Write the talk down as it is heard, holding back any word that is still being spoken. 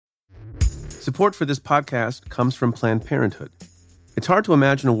Support for this podcast comes from Planned Parenthood. It's hard to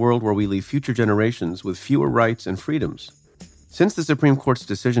imagine a world where we leave future generations with fewer rights and freedoms. Since the Supreme Court's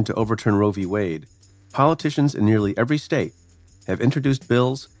decision to overturn Roe v. Wade, politicians in nearly every state have introduced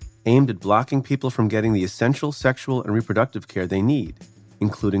bills aimed at blocking people from getting the essential sexual and reproductive care they need,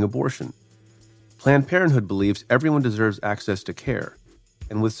 including abortion. Planned Parenthood believes everyone deserves access to care,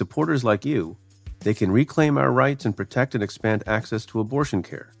 and with supporters like you, they can reclaim our rights and protect and expand access to abortion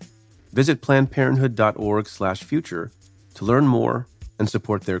care. Visit PlannedParenthood.org/future to learn more and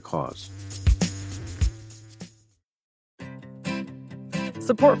support their cause.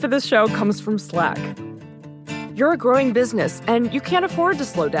 Support for this show comes from Slack. You're a growing business and you can't afford to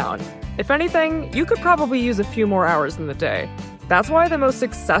slow down. If anything, you could probably use a few more hours in the day. That's why the most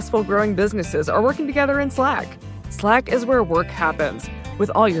successful growing businesses are working together in Slack. Slack is where work happens, with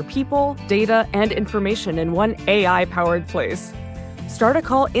all your people, data, and information in one AI-powered place. Start a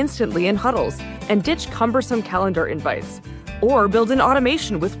call instantly in huddles and ditch cumbersome calendar invites. Or build an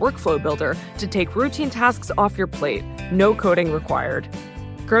automation with Workflow Builder to take routine tasks off your plate. No coding required.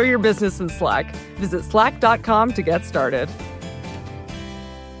 Grow your business in Slack. Visit slack.com to get started.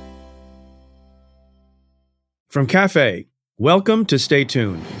 From Cafe, welcome to Stay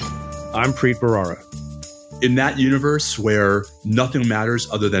Tuned. I'm Preet Bharara. In that universe where nothing matters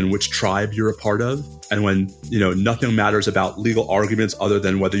other than which tribe you're a part of, and when, nothing matters about legal arguments other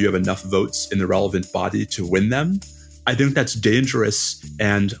than whether you have enough votes in the relevant body to win them, I think that's dangerous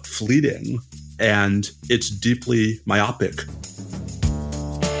and fleeting, and it's deeply myopic.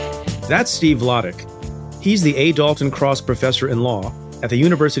 That's Steve Vladeck. He's the A. Dalton Cross Professor in Law at the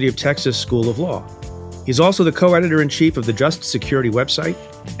University of Texas School of Law. He's also the co-editor-in-chief of the Just Security website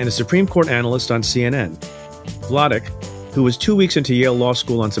and a Supreme Court analyst on CNN. Vladeck, who was 2 weeks into Yale Law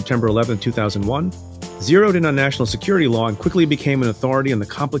School on September 11, 2001, zeroed in on national security law and quickly became an authority on the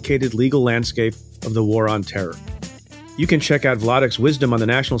complicated legal landscape of the war on terror. You can check out Vladeck's wisdom on the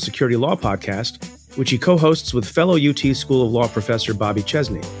National Security Law podcast, which he co-hosts with fellow UT School of Law professor Bobby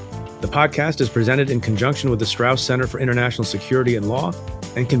Chesney. The podcast is presented in conjunction with the Strauss Center for International Security and Law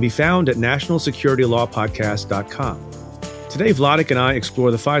and can be found at nationalsecuritylawpodcast.com. Today, Vladeck and I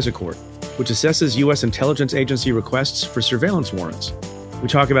explore the FISA court, which assesses U.S. intelligence agency requests for surveillance warrants. We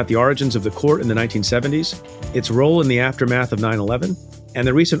talk about the origins of the court in the 1970s, its role in the aftermath of 9/11, and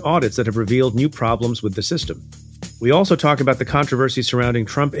the recent audits that have revealed new problems with the system. We also talk about the controversy surrounding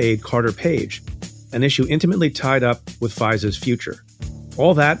Trump aide Carter Page, an issue intimately tied up with FISA's future.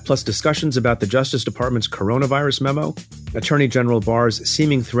 All that, plus discussions about the Justice Department's coronavirus memo, Attorney General Barr's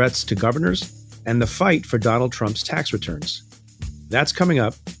seeming threats to governors, and the fight for Donald Trump's tax returns. That's coming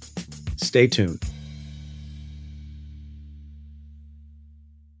up. Stay tuned.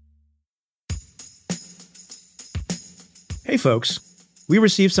 Hey folks, we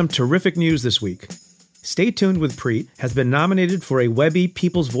received some terrific news this week. Stay Tuned with Preet has been nominated for a Webby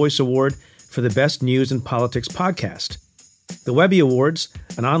People's Voice Award for the Best News and Politics podcast. The Webby Awards,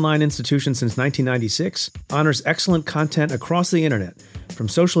 an online institution since 1996, honors excellent content across the internet, from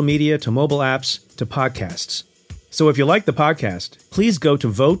social media to mobile apps to podcasts. So if you like the podcast, please go to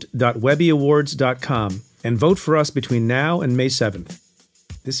vote.webbyawards.com and vote for us between now and May 7th.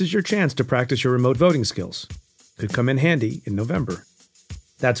 This is your chance to practice your remote voting skills. Could come in handy in November.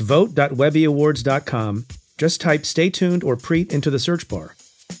 That's vote.webbyawards.com. Just type Stay Tuned or Preet into the search bar.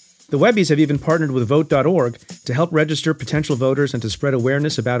 The Webbies have even partnered with Vote.org to help register potential voters and to spread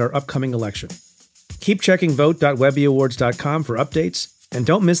awareness about our upcoming election. Keep checking vote.webbyawards.com for updates, and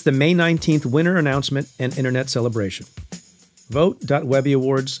don't miss the May 19th winner announcement and internet celebration.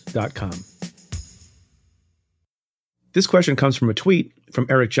 Vote.webbyawards.com. This question comes from a tweet from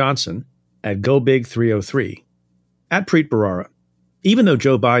Eric Johnson at GoBig303. At Preet Bharara, even though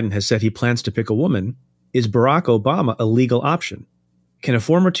Joe Biden has said he plans to pick a woman, is Barack Obama a legal option? Can a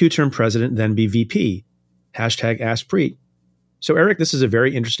former two-term president then be VP? #AskPreet. So, Eric, this is a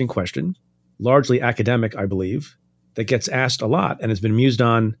very interesting question, largely academic, I believe, that gets asked a lot and has been mused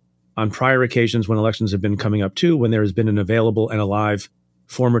on prior occasions when elections have been coming up too, when there has been an available and alive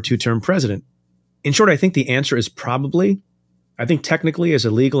former two-term president. In short, I think the answer is probably. I think technically as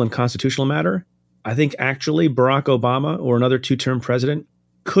a legal and constitutional matter, I think actually Barack Obama or another two-term president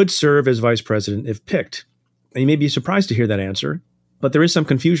could serve as vice president if picked. And you may be surprised to hear that answer, but there is some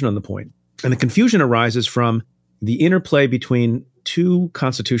confusion on the point. And the confusion arises from the interplay between two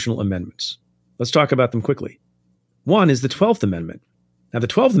constitutional amendments. Let's talk about them quickly. One is the 12th Amendment. Now, the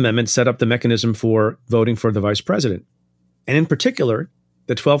 12th Amendment set up the mechanism for voting for the vice president. And in particular,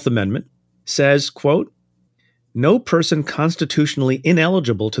 the 12th Amendment says, quote, "No person constitutionally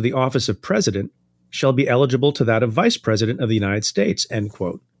ineligible to the office of president shall be eligible to that of vice president of the United States," end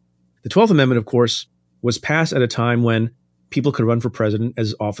quote. The 12th Amendment, of course, was passed at a time when people could run for president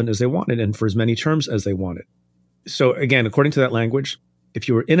as often as they wanted and for as many terms as they wanted. So again, according to that language, if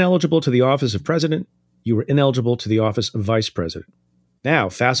you were ineligible to the office of president, you were ineligible to the office of vice president. Now,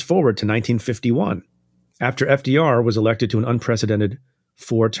 fast forward to 1951, after FDR was elected to an unprecedented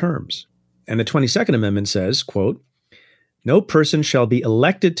 4 terms. And the 22nd Amendment says, quote, "No person shall be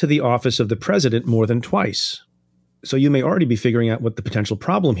elected to the office of the president more than twice." So you may already be figuring out what the potential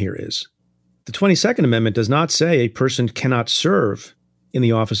problem here is. The 22nd Amendment does not say a person cannot serve in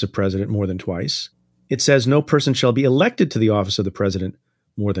the office of president more than twice. It says no person shall be elected to the office of the president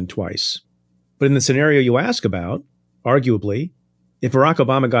more than twice. But in the scenario you ask about, arguably, if Barack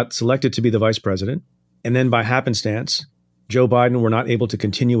Obama got selected to be the vice president, and then by happenstance, Joe Biden were not able to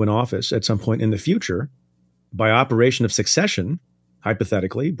continue in office at some point in the future, by operation of succession,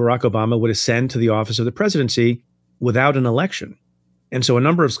 hypothetically, Barack Obama would ascend to the office of the presidency without an election. And so a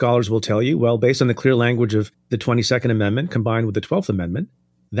number of scholars will tell you, well, based on the clear language of the 22nd Amendment combined with the 12th Amendment,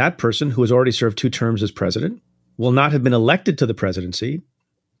 that person who has already served 2 terms as president will not have been elected to the presidency,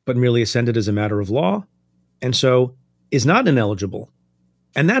 but merely ascended as a matter of law, and so is not ineligible.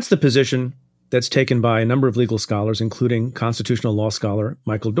 And that's the position that's taken by a number of legal scholars, including constitutional law scholar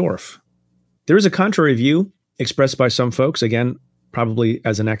Michael Dorf. There is a contrary view expressed by some folks, again, probably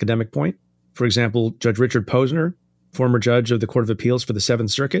as an academic point. For example, Judge Richard Posner, former judge of the Court of Appeals for the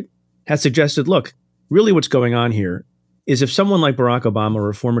Seventh Circuit, has suggested, look, really what's going on here is if someone like Barack Obama or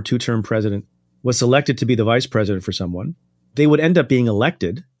a former 2-term president was selected to be the vice president for someone, they would end up being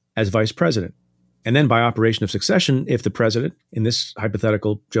elected as vice president. And then by operation of succession, if the president, in this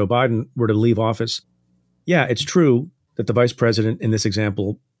hypothetical Joe Biden, were to leave office, yeah, it's true that the vice president, in this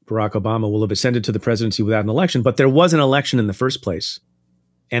example, Barack Obama, will have ascended to the presidency without an election, but there was an election in the first place.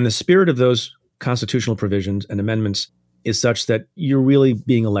 And the spirit of those constitutional provisions and amendments is such that you're really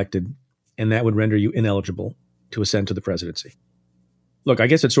being elected, and that would render you ineligible to ascend to the presidency. Look, I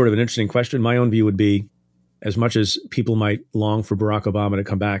guess it's sort of an interesting question. My own view would be, as much as people might long for Barack Obama to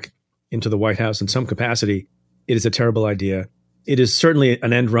come back into the White House in some capacity, it is a terrible idea. It is certainly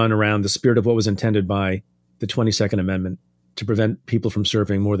an end run around the spirit of what was intended by the 22nd Amendment to prevent people from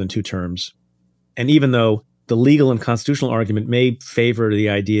serving more than 2 terms. And even though the legal and constitutional argument may favor the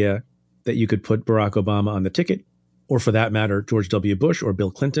idea that you could put Barack Obama on the ticket, or for that matter, George W. Bush or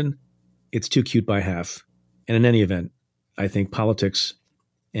Bill Clinton, it's too cute by half. And in any event, I think politics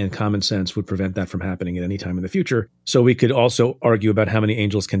and common sense would prevent that from happening at any time in the future. So we could also argue about how many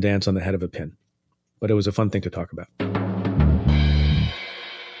angels can dance on the head of a pin. But it was a fun thing to talk about.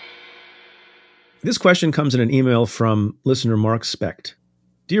 This question comes in an email from listener Mark Specht.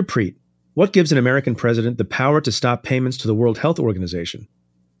 Dear Preet, what gives an American president the power to stop payments to the World Health Organization?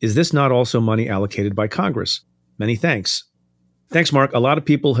 Is this not also money allocated by Congress? Many thanks. Thanks, Mark. A lot of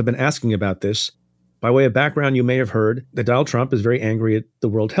people have been asking about this. By way of background, you may have heard that Donald Trump is very angry at the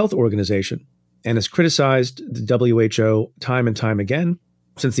World Health Organization and has criticized the WHO time and time again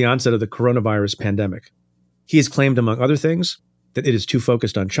since the onset of the coronavirus pandemic. He has claimed, among other things, that it is too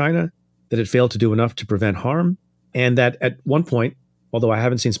focused on China, that it failed to do enough to prevent harm, and that at one point, although I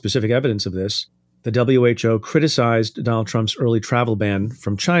haven't seen specific evidence of this, the WHO criticized Donald Trump's early travel ban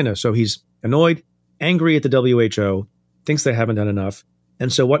from China. So he's annoyed, angry at the WHO, thinks they haven't done enough.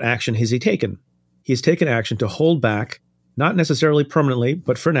 And so what action has he taken? He's taken action to hold back, not necessarily permanently,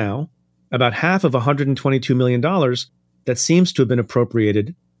 but for now, about half of $122 million that seems to have been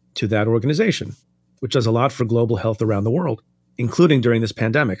appropriated to that organization, which does a lot for global health around the world, including during this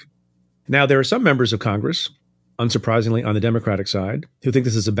pandemic. Now, there are some members of Congress, unsurprisingly on the Democratic side, who think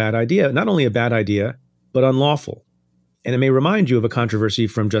this is a bad idea, not only a bad idea, but unlawful. And it may remind you of a controversy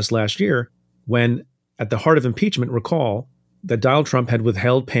from just last year when, at the heart of impeachment, recall that Donald Trump had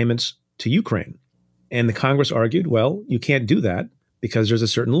withheld payments to Ukraine. And the Congress argued, well, you can't do that because there's a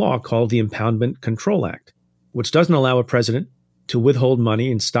certain law called the Impoundment Control Act, which doesn't allow a president to withhold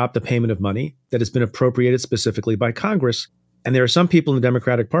money and stop the payment of money that has been appropriated specifically by Congress. And there are some people in the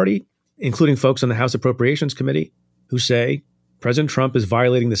Democratic Party, including folks on the House Appropriations Committee, who say President Trump is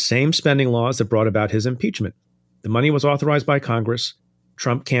violating the same spending laws that brought about his impeachment. The money was authorized by Congress.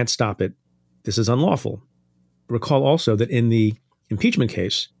 Trump can't stop it. This is unlawful. Recall also that in the impeachment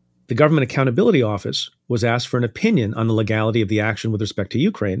case, the Government Accountability Office was asked for an opinion on the legality of the action with respect to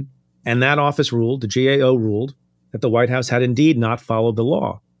Ukraine, and that office ruled, the GAO ruled, that the White House had indeed not followed the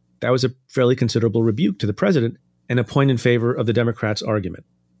law. That was a fairly considerable rebuke to the president and a point in favor of the Democrats' argument.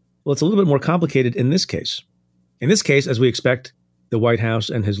 Well, it's a little bit more complicated in this case. In this case, as we expect the White House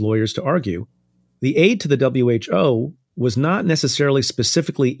and his lawyers to argue, the aid to the WHO was not necessarily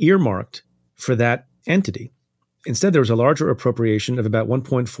specifically earmarked for that entity. Instead, there was a larger appropriation of about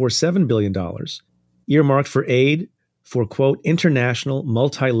 $1.47 billion earmarked for aid for, quote, international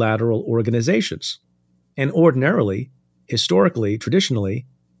multilateral organizations. And ordinarily, historically, traditionally,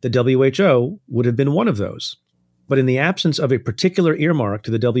 the WHO would have been one of those. But in the absence of a particular earmark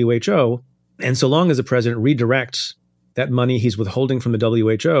to the WHO, and so long as the president redirects that money he's withholding from the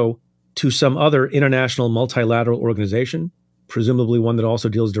WHO to some other international multilateral organization, presumably one that also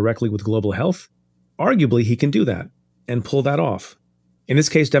deals directly with global health, arguably he can do that and pull that off. In this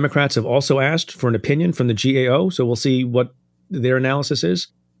case, Democrats have also asked for an opinion from the GAO, so we'll see what their analysis is.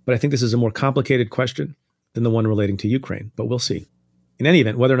 But I think this is a more complicated question than the one relating to Ukraine, but we'll see. In any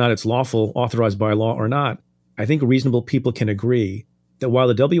event, whether or not it's lawful, authorized by law or not, I think reasonable people can agree that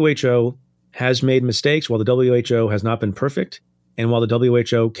while the WHO has made mistakes, while the WHO has not been perfect, and while the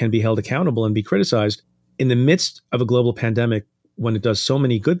WHO can be held accountable and be criticized, in the midst of a global pandemic, when it does so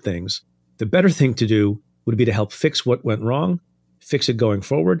many good things, the better thing to do would be to help fix what went wrong, fix it going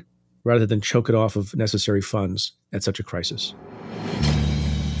forward, rather than choke it off of necessary funds at such a crisis.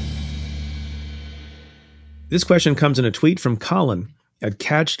 This question comes in a tweet from Colin at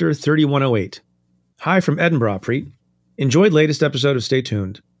Cadster3108. Hi from Edinburgh, Preet. Enjoyed latest episode of Stay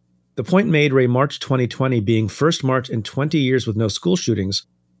Tuned. The point made Ray March 2020 being first March in 20 years with no school shootings.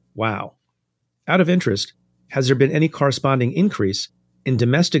 Wow. Out of interest, has there been any corresponding increase in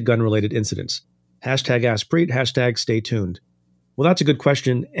domestic gun-related incidents? Hashtag AskPreet, hashtag Stay Tuned. Well, that's a good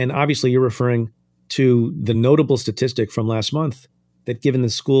question, and obviously you're referring to the notable statistic from last month that given the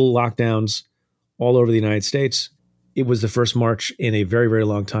school lockdowns all over the United States, it was the first March in a very, very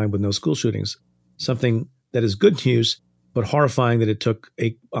long time with no school shootings. Something that is good news, but horrifying that it took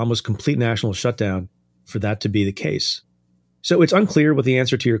a almost complete national shutdown for that to be the case. So it's unclear what the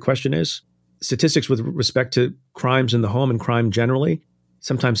answer to your question is. Statistics with respect to crimes in the home and crime generally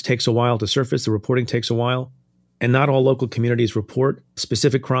sometimes takes a while to surface. The reporting takes a while. And not all local communities report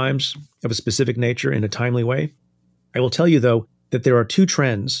specific crimes of a specific nature in a timely way. I will tell you, though, that there are two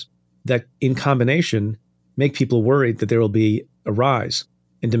trends that in combination make people worried that there will be a rise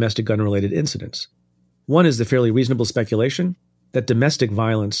in domestic gun-related incidents. One is the fairly reasonable speculation that domestic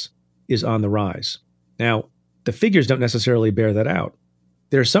violence is on the rise. Now, the figures don't necessarily bear that out.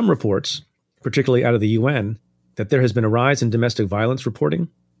 There are some reports, particularly out of the UN, that there has been a rise in domestic violence reporting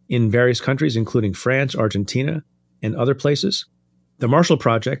in various countries, including France, Argentina, and other places. The Marshall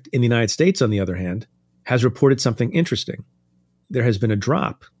Project in the United States, on the other hand, has reported something interesting. There has been a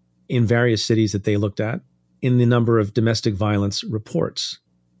drop in various cities that they looked at in the number of domestic violence reports,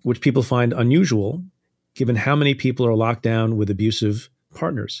 which people find unusual given how many people are locked down with abusive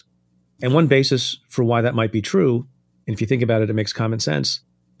partners. And one basis for why that might be true, and if you think about it, it makes common sense,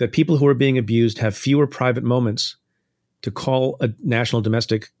 that people who are being abused have fewer private moments to call a national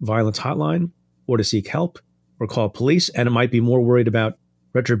domestic violence hotline or to seek help or call police, and it might be more worried about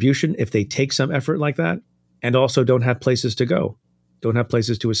retribution if they take some effort like that, and also don't have places to go, don't have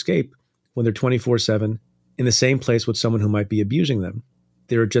places to escape when they're 24/7 in the same place with someone who might be abusing them.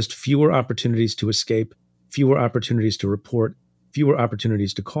 There are just fewer opportunities to escape, fewer opportunities to report, fewer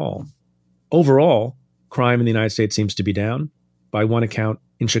opportunities to call. Overall, crime in the United States seems to be down. By one account,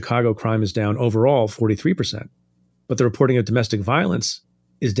 in Chicago, crime is down overall 43%. But the reporting of domestic violence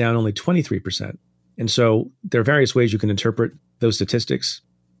is down only 23%. And so there are various ways you can interpret those statistics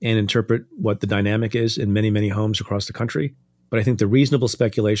and interpret what the dynamic is in many, many homes across the country. But I think the reasonable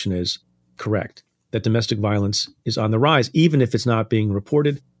speculation is correct, that domestic violence is on the rise, even if it's not being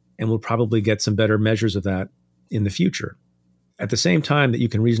reported, and we'll probably get some better measures of that in the future. At the same time that you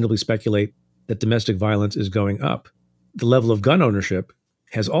can reasonably speculate that domestic violence is going up, the level of gun ownership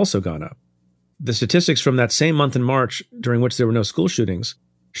has also gone up. The statistics from that same month in March, during which there were no school shootings,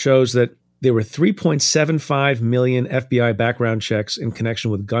 shows that there were 3.75 million FBI background checks in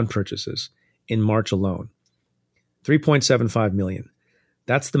connection with gun purchases in March alone. 3.75 million.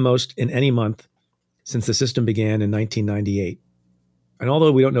 That's the most in any month since the system began in 1998. And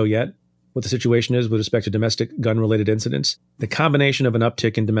although we don't know yet what the situation is with respect to domestic gun-related incidents, the combination of an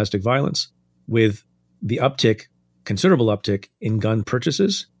uptick in domestic violence with the uptick, considerable uptick in gun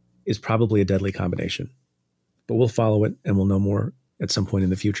purchases is probably a deadly combination. But we'll follow it and we'll know more at some point in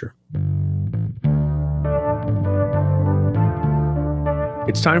the future.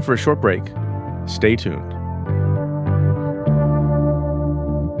 It's time for a short break. Stay tuned.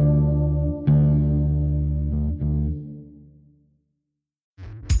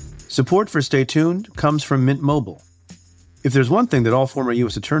 Support for Stay Tuned comes from Mint Mobile. If there's one thing that all former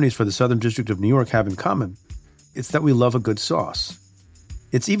U.S. attorneys for the Southern District of New York have in common, it's that we love a good sauce.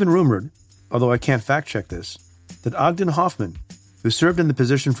 It's even rumored, although I can't fact-check this, that Ogden Hoffman, who served in the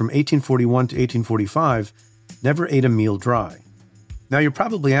position from 1841 to 1845, Never ate a meal dry. Now you're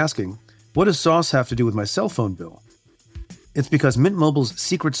probably asking, what does sauce have to do with my cell phone bill? It's because Mint Mobile's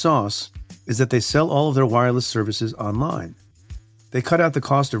secret sauce is that they sell all of their wireless services online. They cut out the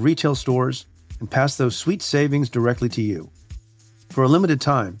cost of retail stores and pass those sweet savings directly to you. For a limited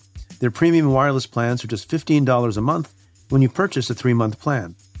time, their premium wireless plans are just $15 a month when you purchase a 3-month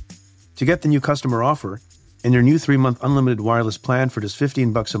plan. To get the new customer offer and your new 3-month unlimited wireless plan for just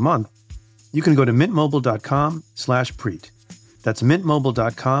 $15 a month, you can go to mintmobile.com/preet. That's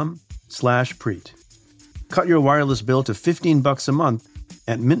mintmobile.com/preet. Cut your wireless bill to $15 a month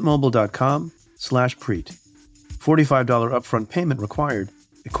at mintmobile.com/preet. $45 upfront payment required,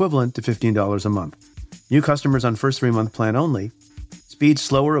 equivalent to $15 a month. New customers on first 3-month plan only. Speed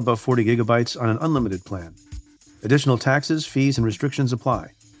slower above 40 gigabytes on an unlimited plan. Additional taxes, fees, and restrictions apply.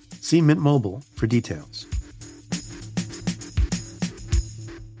 See Mint Mobile for details.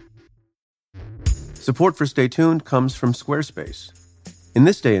 Support for Stay Tuned comes from Squarespace. In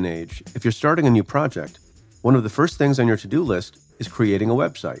this day and age, if you're starting a new project, one of the first things on your to-do list is creating a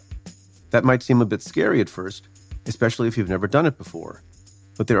website. That might seem a bit scary at first, especially if you've never done it before.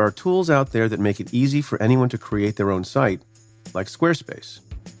 But there are tools out there that make it easy for anyone to create their own site, like Squarespace.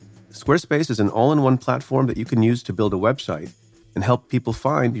 Squarespace is an all-in-one platform that you can use to build a website and help people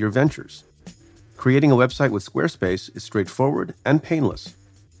find your ventures. Creating a website with Squarespace is straightforward and painless,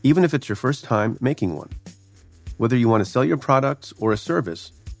 even if it's your first time making one. Whether you want to sell your products or a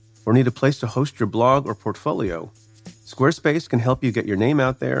service, or need a place to host your blog or portfolio, Squarespace can help you get your name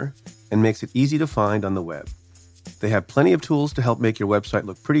out there and makes it easy to find on the web. They have plenty of tools to help make your website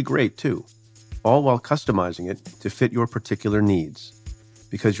look pretty great too, all while customizing it to fit your particular needs.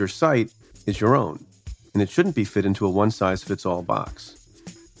 Because your site is your own, and it shouldn't be fit into a one-size-fits-all box.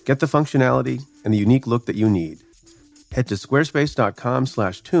 Get the functionality and the unique look that you need. Head to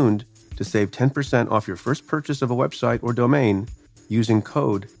squarespace.com/tuned to save 10% off your first purchase of a website or domain using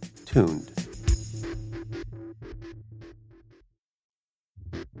code TUNED.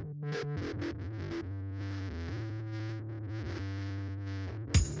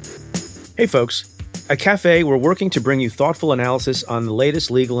 Hey folks, at Cafe, we're working to bring you thoughtful analysis on the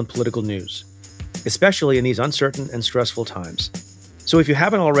latest legal and political news, especially in these uncertain and stressful times. So if you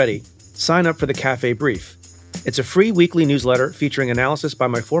haven't already, sign up for the Cafe Brief. It's a free weekly newsletter featuring analysis by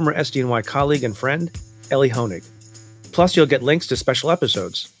my former SDNY colleague and friend, Ellie Honig. Plus, you'll get links to special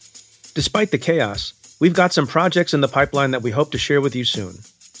episodes. Despite the chaos, we've got some projects in the pipeline that we hope to share with you soon.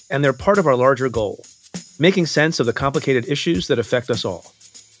 And they're part of our larger goal, making sense of the complicated issues that affect us all.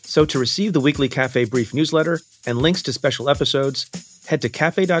 So to receive the weekly Cafe Brief newsletter and links to special episodes, head to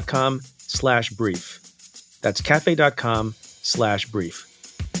cafe.com/brief. That's cafe.com/brief.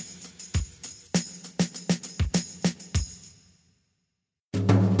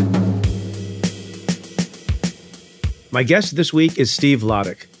 My guest this week is Steve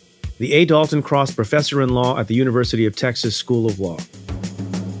Vladeck, the A. Dalton Cross Professor in Law at the University of Texas School of Law.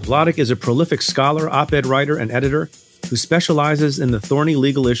 Vladeck is a prolific scholar, op-ed writer, and editor who specializes in the thorny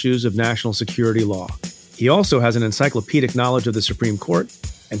legal issues of national security law. He also has an encyclopedic knowledge of the Supreme Court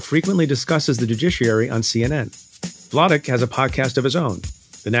and frequently discusses the judiciary on CNN. Vladeck has a podcast of his own,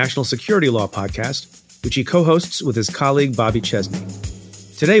 the National Security Law Podcast, which he co-hosts with his colleague Bobby Chesney.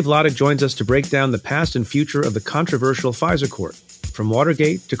 Today, Vladeck joins us to break down the past and future of the controversial FISA court, from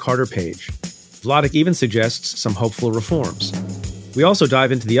Watergate to Carter Page. Vladeck even suggests some hopeful reforms. We also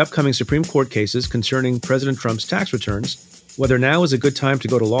dive into the upcoming Supreme Court cases concerning President Trump's tax returns, whether now is a good time to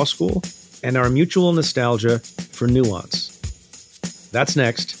go to law school, and our mutual nostalgia for nuance. That's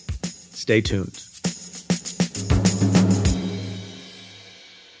next. Stay tuned.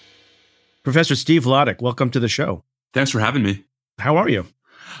 Professor Steve Vladeck, welcome to the show. Thanks for having me. How are you?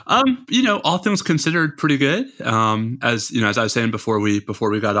 All things considered, pretty good. As I was saying before we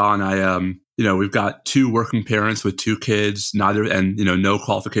got on, we've got 2 working parents with 2 kids, no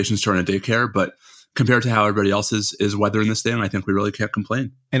qualifications to run a daycare, but compared to how everybody else is weathering this thing, I think we really can't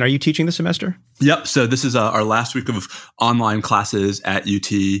complain. And are you teaching this semester? Yep. So this is our last week of online classes at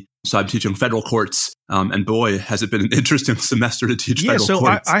UT. So I'm teaching federal courts, and boy, has it been an interesting semester to teach federal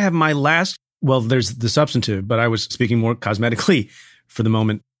courts. I have my last. Well, there's the substantive, but I was speaking more cosmetically for the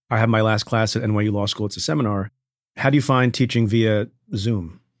moment. I have my last class at NYU Law School. It's a seminar. How do you find teaching via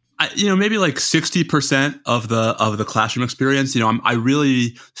Zoom? Maybe like 60% of the classroom experience. I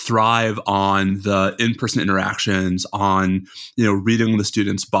really thrive on the in-person interactions, on reading the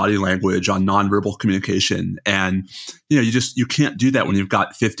students' body language, on nonverbal communication, and you can't do that when you've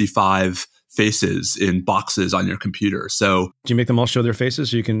got 55 faces in boxes on your computer. So, do you make them all show their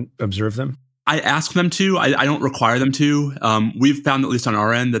faces so you can observe them? I ask them to. I don't require them to. We've found, at least on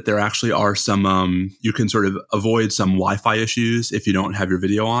our end, that there actually are some, you can sort of avoid some Wi-Fi issues if you don't have your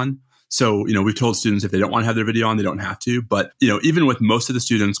video on. So, we've told students if they don't want to have their video on, they don't have to. But, even with most of the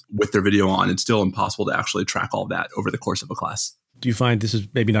students with their video on, it's still impossible to actually track all that over the course of a class. Do you find, this is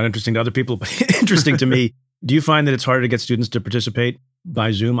maybe not interesting to other people, but interesting to me, do you find that it's harder to get students to participate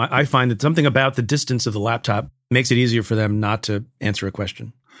by Zoom? I find that something about the distance of the laptop makes it easier for them not to answer a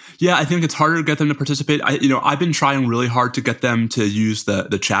question. Yeah, I think it's harder to get them to participate. I've been trying really hard to get them to use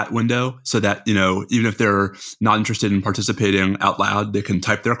the chat window so that, even if they're not interested in participating out loud, they can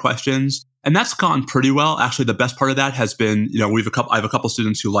type their questions. And that's gone pretty well. Actually, the best part of that has been, I have a couple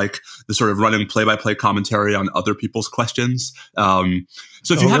students who like the sort of running play-by-play commentary on other people's questions.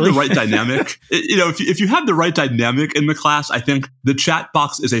 So if you have the right dynamic, if you have the right dynamic in the class, I think the chat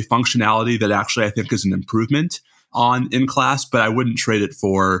box is a functionality that actually I think is an improvement in class, but I wouldn't trade it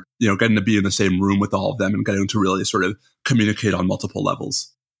for, getting to be in the same room with all of them and getting to really sort of communicate on multiple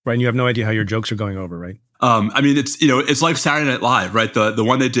levels. Right. And you have no idea how your jokes are going over, right? It's like Saturday Night Live, right? The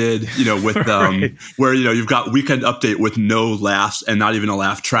one they did, with, right. Where, you've got Weekend Update with no laughs and not even a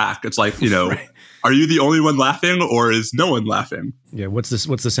laugh track. It's like, right. Are you the only one laughing or is no one laughing? Yeah. What's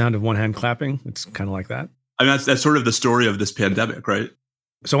the sound of one hand clapping? It's kind of like that. I mean, that's sort of the story of this pandemic, right?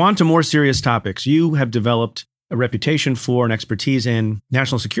 So on to more serious topics. You have developed a reputation for and expertise in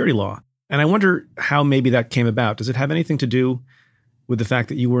national security law. And I wonder how maybe that came about. Does it have anything to do with the fact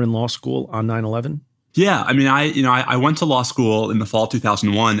that you were in law school on 9/11? Yeah. I mean, I went to law school in the fall of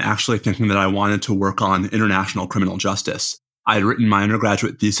 2001, actually thinking that I wanted to work on international criminal justice. I had written my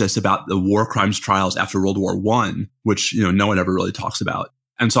undergraduate thesis about the war crimes trials after World War I, which, no one ever really talks about.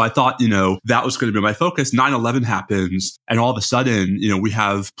 And so I thought, that was going to be my focus. 9/11 happens. And all of a sudden, we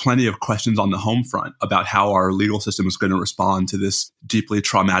have plenty of questions on the home front about how our legal system is going to respond to this deeply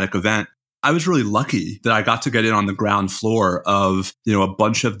traumatic event. I was really lucky that I got to get in on the ground floor of, a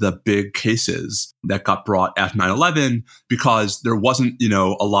bunch of the big cases that got brought at 9/11 because there wasn't,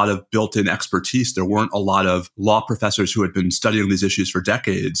 a lot of built-in expertise. There weren't a lot of law professors who had been studying these issues for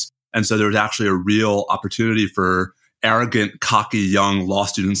decades. And so there was actually a real opportunity for arrogant, cocky, young law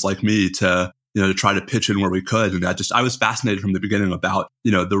students like me to try to pitch in where we could. And I was fascinated from the beginning about,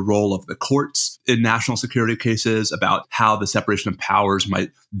 the role of the courts in national security cases, about how the separation of powers might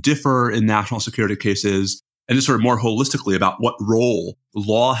differ in national security cases, and just sort of more holistically about what role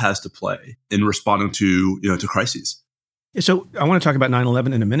law has to play in responding to, to crises. So I want to talk about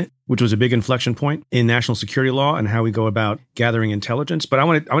 9/11 in a minute, which was a big inflection point in national security law and how we go about gathering intelligence. But I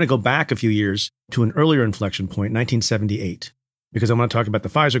want to go back a few years to an earlier inflection point, 1978, because I want to talk about the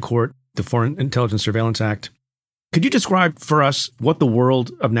FISA Court, the Foreign Intelligence Surveillance Act. Could you describe for us what the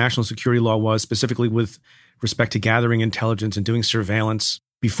world of national security law was, specifically with respect to gathering intelligence and doing surveillance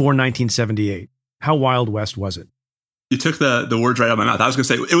before 1978? How Wild West was it? You took the words right out of my mouth. I was going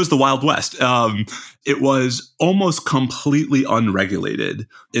to say it was the Wild West. It was almost completely unregulated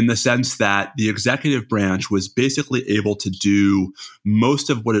in the sense that the executive branch was basically able to do most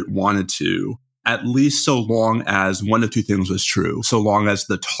of what it wanted to, at least so long as one of two things was true. So long as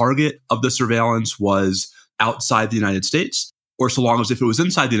the target of the surveillance was outside the United States, or so long as if it was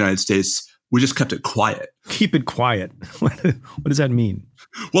inside the United States, we just kept it quiet. Keep it quiet. What does that mean?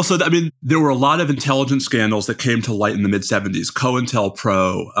 Well, there were a lot of intelligence scandals that came to light in the mid-'70s,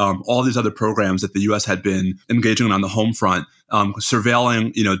 COINTELPRO, all these other programs that the U.S. had been engaging in on the home front,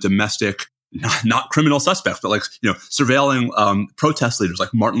 surveilling, domestic, not criminal suspects, but surveilling protest leaders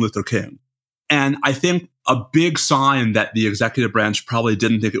like Martin Luther King. And I think a big sign that the executive branch probably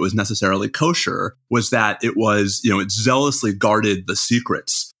didn't think it was necessarily kosher was that it was, it zealously guarded the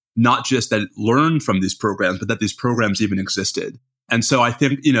secrets, not just that it learned from these programs, but that these programs even existed. And so I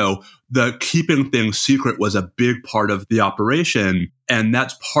think, the keeping things secret was a big part of the operation. And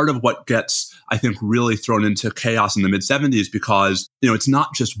that's part of what gets, I think, really thrown into chaos in the mid-'70s because, it's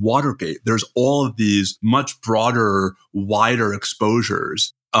not just Watergate. There's all of these much broader, wider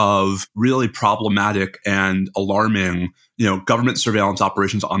exposures of really problematic and alarming, government surveillance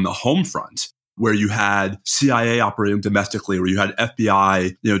operations on the home front, where you had CIA operating domestically, where you had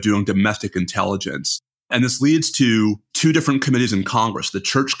FBI, doing domestic intelligence. And this leads to two different committees in Congress, the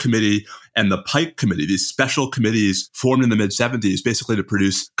Church Committee and the Pike Committee, these special committees formed in the mid-'70s, basically to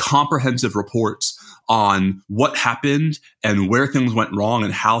produce comprehensive reports on what happened and where things went wrong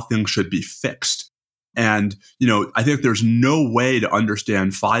and how things should be fixed. And, I think there's no way to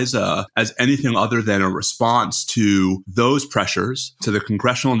understand FISA as anything other than a response to those pressures, to the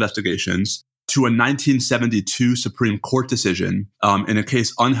congressional investigations, to a 1972 Supreme Court decision in a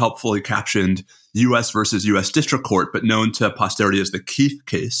case unhelpfully captioned U.S. versus U.S. District Court, but known to posterity as the Keith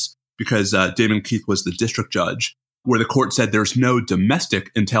case, because Damon Keith was the district judge, where the court said there's no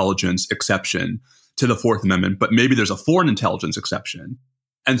domestic intelligence exception to the Fourth Amendment, but maybe there's a foreign intelligence exception.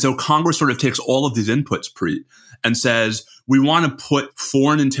 And so Congress sort of takes all of these inputs, Preet, and says, we want to put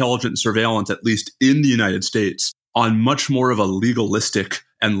foreign intelligence surveillance, at least in the United States, on much more of a legalistic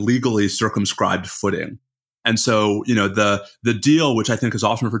and legally circumscribed footing. And so, the deal, which I think is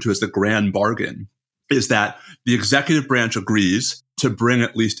often referred to as the grand bargain, is that the executive branch agrees to bring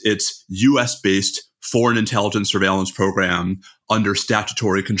at least its US-based foreign intelligence surveillance program under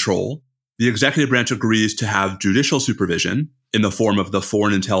statutory control. The executive branch agrees to have judicial supervision in the form of the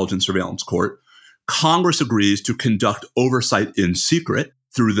Foreign Intelligence Surveillance Court. Congress agrees to conduct oversight in secret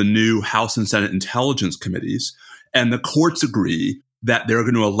through the new House and Senate Intelligence Committees. And the courts agree that they're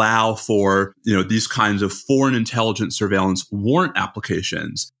going to allow for, these kinds of foreign intelligence surveillance warrant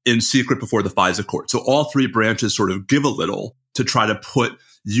applications in secret before the FISA court. So all three branches sort of give a little to try to put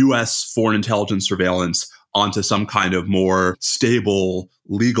U.S. foreign intelligence surveillance onto some kind of more stable,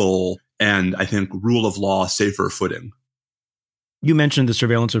 legal, and I think rule of law, safer footing. You mentioned the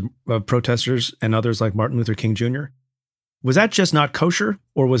surveillance of protesters and others like Martin Luther King Jr. Was that just not kosher,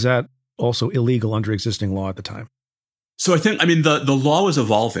 or was that also illegal under existing law at the time? So the law was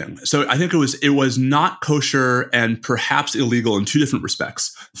evolving. So I think it was not kosher and perhaps illegal in two different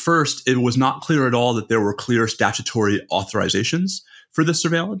respects. First, it was not clear at all that there were clear statutory authorizations for this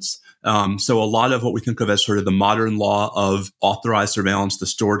surveillance. So a lot of what we think of as sort of the modern law of authorized surveillance, the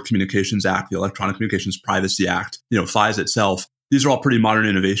Stored Communications Act, the Electronic Communications Privacy Act, FISA itself, these are all pretty modern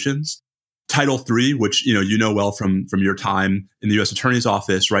innovations. Title III, which you know well from your time in the U.S. Attorney's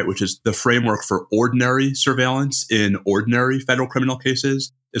Office, right, which is the framework for ordinary surveillance in ordinary federal criminal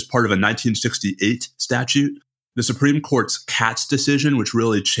cases, is part of a 1968 statute. The Supreme Court's Katz decision, which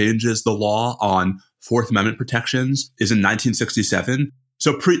really changes the law on Fourth Amendment protections, is in 1967.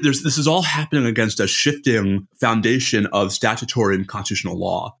 So this is all happening against a shifting foundation of statutory and constitutional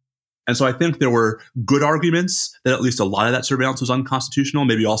law. And so I think there were good arguments that at least a lot of that surveillance was unconstitutional,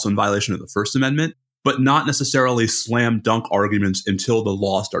 maybe also in violation of the First Amendment, but not necessarily slam dunk arguments until the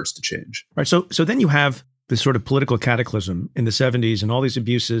law starts to change. Right. So then you have this sort of political cataclysm in the 70s and all these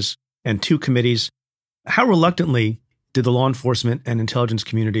abuses and two committees. How reluctantly did the law enforcement and intelligence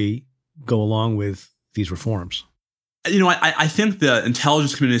community go along with these reforms? I think the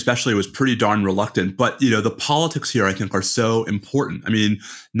intelligence community especially was pretty darn reluctant, but, the politics here I think are so important.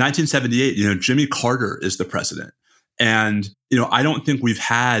 1978, Jimmy Carter is the president. And, I don't think we've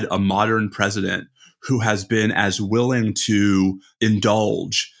had a modern president who has been as willing to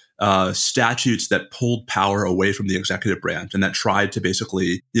indulge statutes that pulled power away from the executive branch and that tried to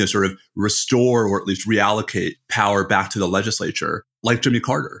basically, sort of restore or at least reallocate power back to the legislature, like Jimmy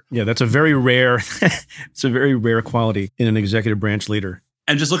Carter. Yeah, that's a very rare, it's a very rare quality in an executive branch leader.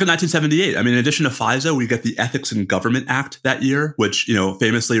 And just look at 1978. In addition to FISA, we get the Ethics in Government Act that year, which,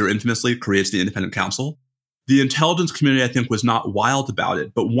 famously or infamously creates the Independent Counsel. The intelligence community, I think, was not wild about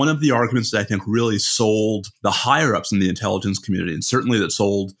it. But one of the arguments that I think really sold the higher-ups in the intelligence community, and certainly that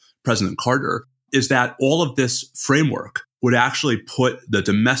sold President Carter, is that all of this framework would actually put the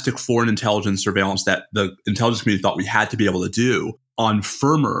domestic foreign intelligence surveillance that the intelligence community thought we had to be able to do on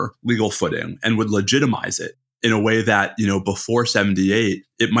firmer legal footing and would legitimize it in a way that, before 78,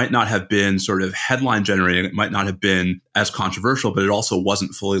 it might not have been sort of headline generating. It might not have been as controversial, but it also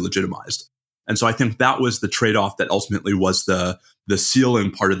wasn't fully legitimized. And so I think that was the trade-off that ultimately was the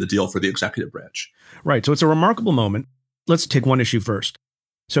sealing part of the deal for the executive branch. Right. So it's a remarkable moment. Let's take one issue first.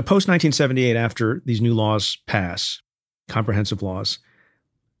 So post-1978, after these new laws pass, comprehensive laws,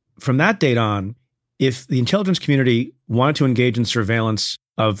 from that date on, if the intelligence community wanted to engage in surveillance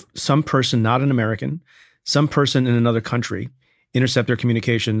of some person, not an American, some person in another country, intercept their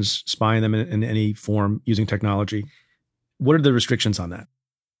communications, spy on them in any form using technology, what are the restrictions on that?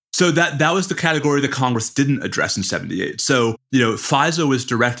 So that was the category that Congress didn't address in 78. So, FISA was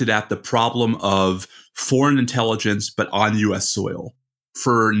directed at the problem of foreign intelligence, but on U.S. soil.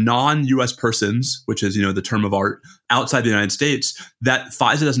 For non-U.S. persons, which is, the term of art outside the United States, that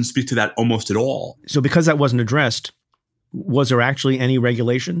FISA doesn't speak to that almost at all. So because that wasn't addressed, was there actually any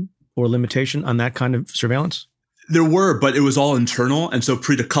regulation or limitation on that kind of surveillance? There were, but it was all internal. And so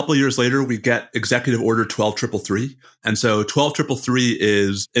a couple of years later, we get Executive Order 12333. And so 12333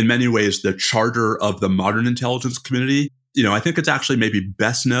 is in many ways the charter of the modern intelligence community. I think it's actually maybe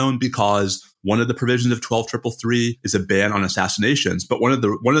best known because one of the provisions of 12333 is a ban on assassinations. But one of the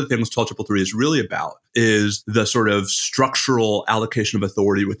things 12333 is really about is the sort of structural allocation of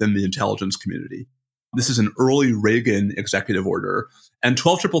authority within the intelligence community. This is an early Reagan executive order. And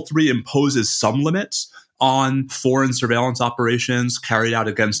 12333 imposes some limits on foreign surveillance operations carried out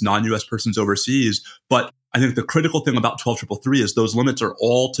against non-U.S. persons overseas. But I think the critical thing about 12333 is those limits are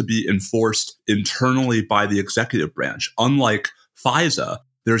all to be enforced internally by the executive branch. Unlike FISA,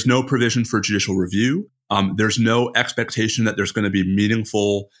 there's no provision for judicial review. There's no expectation that there's going to be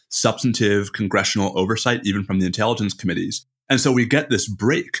meaningful, substantive congressional oversight, even from the intelligence committees. And so we get this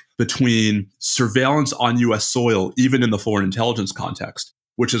break between surveillance on U.S. soil, even in the foreign intelligence context,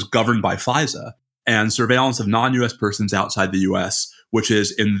 which is governed by FISA, and surveillance of non-U.S. persons outside the U.S., which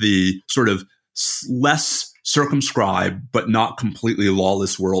is in the sort of less circumscribed but not completely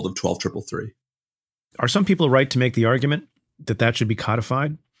lawless world of 12333. Are some people right to make the argument that that should be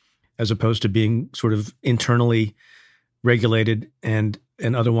codified as opposed to being sort of internally regulated and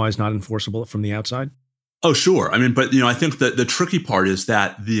otherwise not enforceable from the outside? Oh, sure. I mean, but, I think that the tricky part is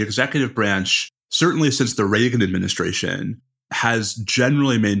that the executive branch, certainly since the Reagan administration, has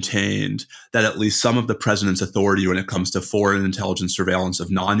generally maintained that at least some of the president's authority when it comes to foreign intelligence surveillance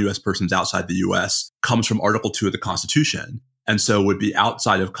of non-U.S. persons outside the U.S. comes from Article 2 of the Constitution, and so would be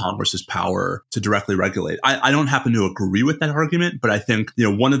outside of Congress's power to directly regulate. I don't happen to agree with that argument, but I think,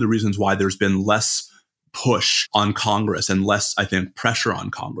 one of the reasons why there's been less push on Congress and less, I think, pressure on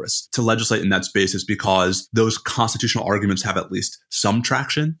Congress to legislate in that space is because those constitutional arguments have at least some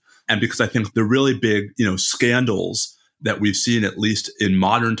traction. And because I think the really big, scandals that we've seen, at least in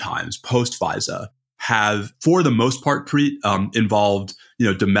modern times, post-FISA, have, for the most part, involved,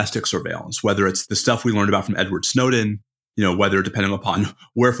 domestic surveillance, whether it's the stuff we learned about from Edward Snowden, whether, depending upon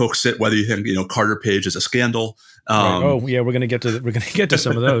where folks sit, whether you think, Carter Page is a scandal. Right. Oh, yeah, we're going to get to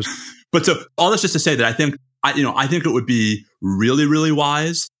some of those. But so all this just to say that I think it would be really, really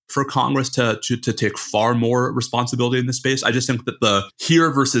wise for Congress to take far more responsibility in this space. I just think that the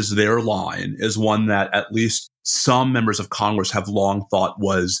here versus there line is one that at least some members of Congress have long thought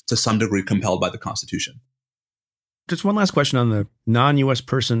was to some degree compelled by the Constitution. Just one last question on the non-U.S.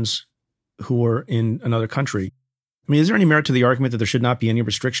 persons who are in another country. I mean, is there any merit to the argument that there should not be any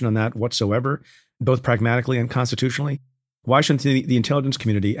restriction on that whatsoever, both pragmatically and constitutionally? Why shouldn't the intelligence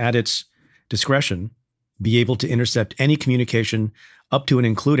community, at its discretion, be able to intercept any communication up to and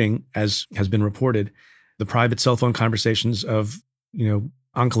including, as has been reported, the private cell phone conversations of,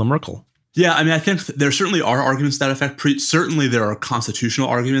 Angela Merkel? Yeah, I mean, I think there certainly are arguments to that effect. Certainly there are constitutional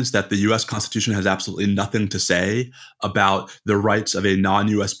arguments that the U.S. Constitution has absolutely nothing to say about the rights of a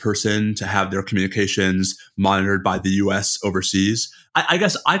non-U.S. person to have their communications monitored by the U.S. overseas. I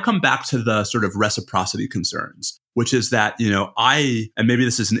guess I come back to the sort of reciprocity concerns, which is that, and maybe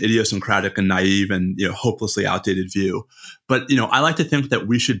this is an idiosyncratic and naive and, hopelessly outdated view, but, I like to think that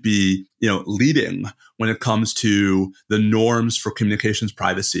we should be, leading when it comes to the norms for communications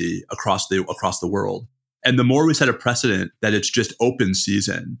privacy across the world. And the more we set a precedent that it's just open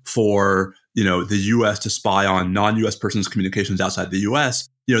season for, the U.S. to spy on non-U.S. persons' communications outside the U.S.,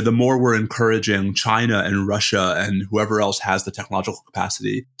 the more we're encouraging China and Russia and whoever else has the technological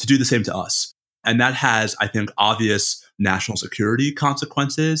capacity to do the same to us. And that has, I think, obvious national security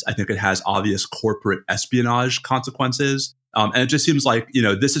consequences. I think it has obvious corporate espionage consequences. And it just seems like,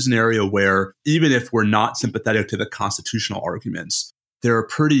 this is an area where even if we're not sympathetic to the constitutional arguments, there are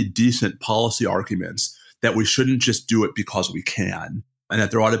pretty decent policy arguments that we shouldn't just do it because we can, and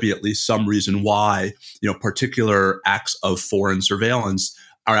that there ought to be at least some reason why, particular acts of foreign surveillance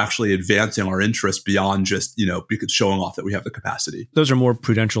are actually advancing our interests beyond just, showing off that we have the capacity. Those are more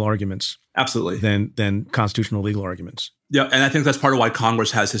prudential arguments. Absolutely. Than constitutional legal arguments. Yeah. And I think that's part of why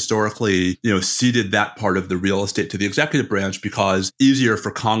Congress has historically, ceded that part of the real estate to the executive branch, because easier for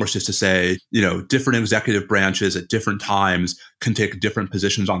Congress just to say, different executive branches at different times can take different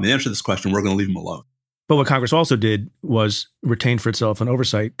positions on the answer to this question. We're going to leave them alone. But what Congress also did was retain for itself an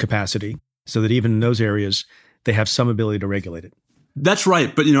oversight capacity so that even in those areas, they have some ability to regulate it. That's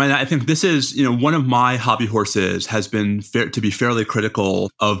right. But, and I think this is, one of my hobby horses has been to be fairly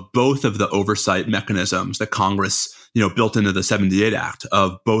critical of both of the oversight mechanisms that Congress, built into the 78 Act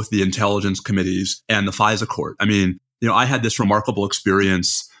of both the intelligence committees and the FISA court. I mean, I had this remarkable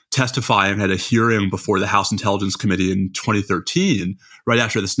experience testifying at a hearing before the House Intelligence Committee in 2013, right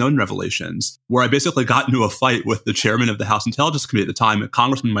after the Snowden revelations, where I basically got into a fight with the chairman of the House Intelligence Committee at the time,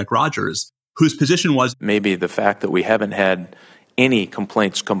 Congressman Mike Rogers, whose position was maybe the fact that we haven't had any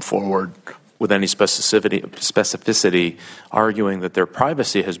complaints come forward with any specificity arguing that their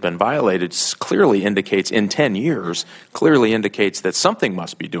privacy has been violated clearly indicates in 10 years, that something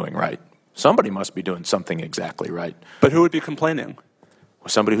must be doing right. Somebody must be doing something exactly right. But who would be complaining?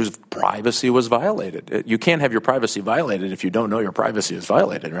 Somebody whose privacy was violated. You can't have your privacy violated if you don't know your privacy is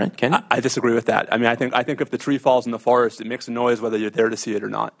violated, right? Can you? I disagree with that. I mean, I think if the tree falls in the forest, it makes a noise whether you're there to see it or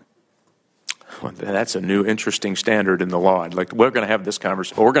not. That's a new, interesting standard in the law. Like, we're going to have this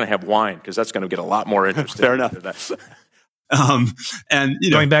conversation. We're going to have wine because that's going to get a lot more interesting. Fair enough. And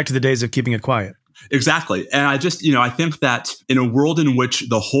going back to the days of keeping it quiet. Exactly. And I think that in a world in which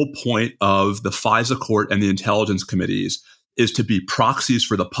the whole point of the FISA court and the intelligence committees is to be proxies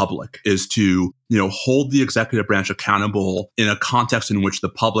for the public, is to, hold the executive branch accountable in a context in which the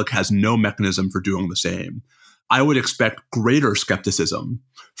public has no mechanism for doing the same, I would expect greater skepticism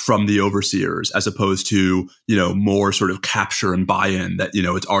from the overseers as opposed to, more sort of capture and buy-in that,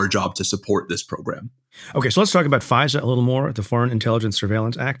 it's our job to support this program. Okay, so let's talk about FISA a little more, the Foreign Intelligence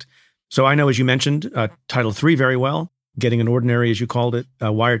Surveillance Act. So I know, as you mentioned, Title III very well, getting an ordinary, as you called it,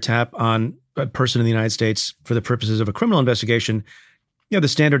 wiretap on a person in the United States for the purposes of a criminal investigation. The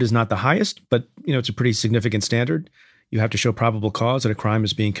standard is not the highest, but, it's a pretty significant standard. You have to show probable cause that a crime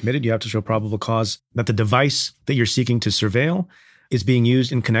is being committed. You have to show probable cause that the device that you're seeking to surveil is being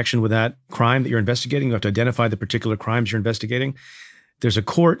used in connection with that crime that you're investigating. You have to identify the particular crimes you're investigating. There's a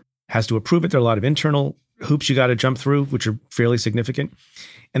court, has to approve it. There are a lot of internal hoops you got to jump through, which are fairly significant.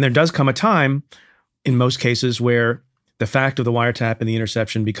 And there does come a time, in most cases, where the fact of the wiretap and the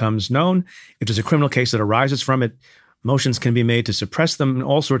interception becomes known. If there's a criminal case that arises from it, motions can be made to suppress them, and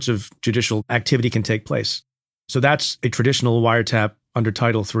all sorts of judicial activity can take place. So that's a traditional wiretap under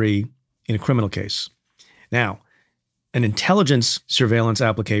Title III in a criminal case. Now, an intelligence surveillance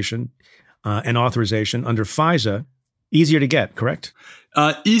application and authorization under FISA, easier to get, correct?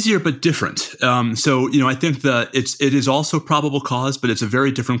 Easier, but different. So, I think that it is also probable cause, but it's a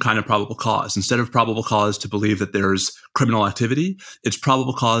very different kind of probable cause. Instead of probable cause to believe that there's criminal activity, it's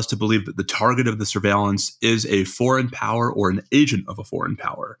probable cause to believe that the target of the surveillance is a foreign power or an agent of a foreign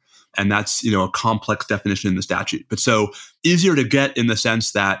power. And that's, a complex definition in the statute. But so easier to get in the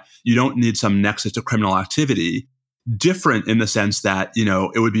sense that you don't need some nexus to criminal activity. Different in the sense that,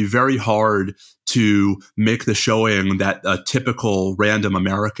 it would be very hard to make the showing that a typical random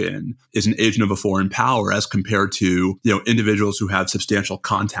American is an agent of a foreign power as compared to, individuals who have substantial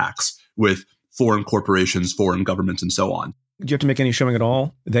contacts with foreign corporations, foreign governments, and so on. Do you have to make any showing at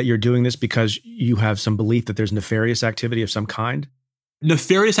all that you're doing this because you have some belief that there's nefarious activity of some kind?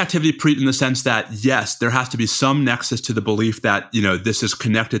 Nefarious activity, Preet, in the sense that, yes, there has to be some nexus to the belief that, this is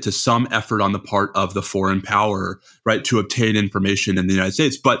connected to some effort on the part of the foreign power, right, to obtain information in the United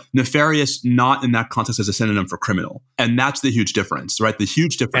States. But nefarious, not in that context as a synonym for criminal. And that's the huge difference, right? The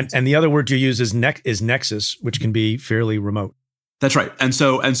huge difference. And the other word you use is nexus, which can be fairly remote. That's right. And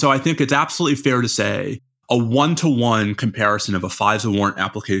so I think it's absolutely fair to say a one-to-one comparison of a FISA warrant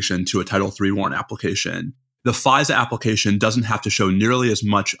application to a Title III warrant application. The FISA application doesn't have to show nearly as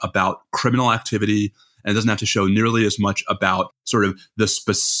much about criminal activity, and it doesn't have to show nearly as much about sort of the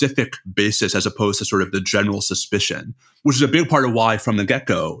specific basis as opposed to sort of the general suspicion, which is a big part of why from the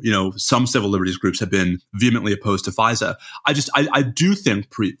get-go, some civil liberties groups have been vehemently opposed to FISA. I do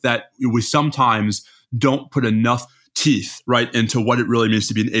think, Preet, that we sometimes don't put enough teeth, right, into what it really means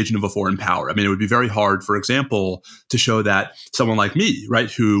to be an agent of a foreign power. I mean, it would be very hard, for example, to show that someone like me,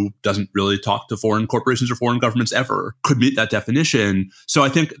 right, who doesn't really talk to foreign corporations or foreign governments ever, could meet that definition. So I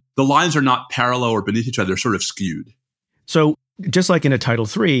think the lines are not parallel or beneath each other, they're sort of skewed. So just like in a Title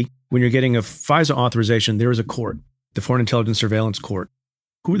III, when you're getting a FISA authorization, there is a court, the Foreign Intelligence Surveillance Court.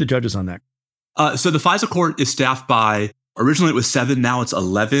 Who are the judges on that? So the FISA court is staffed by, originally it was 7, now it's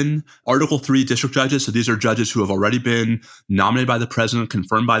 11 Article 3 district judges. So these are judges who have already been nominated by the president,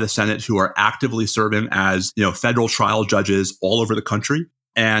 confirmed by the Senate, who are actively serving as, federal trial judges all over the country.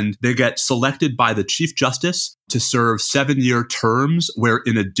 And they get selected by the Chief Justice to serve 7-year terms where,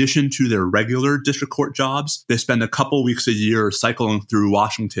 in addition to their regular district court jobs, they spend a couple weeks a year cycling through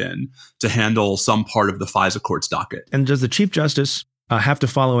Washington to handle some part of the FISA court's docket. And does the Chief Justice have to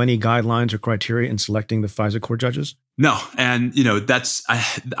follow any guidelines or criteria in selecting the FISA court judges? No. And, that's,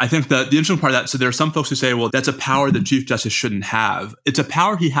 I think the interesting part of that, so there are some folks who say, well, that's a power the Chief Justice shouldn't have. It's a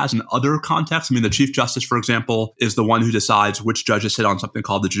power he has in other contexts. I mean, the Chief Justice, for example, is the one who decides which judges sit on something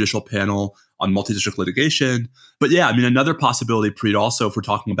called the Judicial Panel on Multi-District Litigation. But yeah, I mean, another possibility, Preet, also, if we're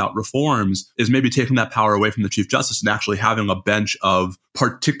talking about reforms, is maybe taking that power away from the Chief Justice and actually having a bench of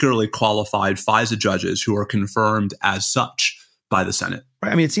particularly qualified FISA judges who are confirmed as such by the Senate.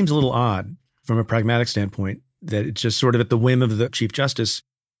 I mean, it seems a little odd from a pragmatic standpoint that it's just sort of at the whim of the Chief Justice.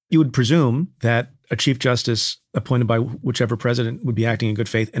 You would presume that a Chief Justice appointed by whichever president would be acting in good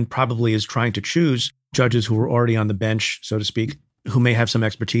faith and probably is trying to choose judges who are already on the bench, so to speak, who may have some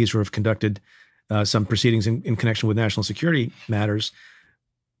expertise or have conducted some proceedings in connection with national security matters.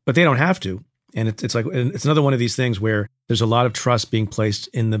 But they don't have to. And it's another one of these things where there's a lot of trust being placed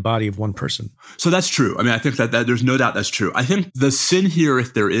in the body of one person. So that's true. I mean, I think that there's no doubt that's true. I think the sin here,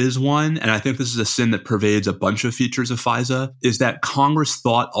 if there is one, and I think this is a sin that pervades a bunch of features of FISA, is that Congress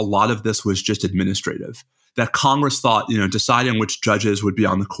thought a lot of this was just administrative. That Congress thought, deciding which judges would be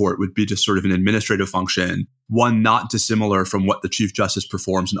on the court would be just sort of an administrative function, one not dissimilar from what the Chief Justice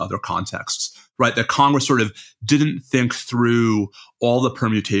performs in other contexts, right? That Congress sort of didn't think through all the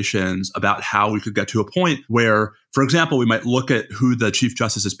permutations about how we could get to a point where, for example, we might look at who the Chief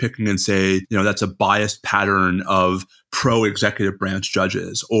Justice is picking and say, that's a biased pattern of pro-executive branch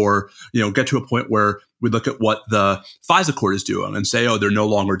judges, or, get to a point where we look at what the FISA court is doing and say, oh, they're no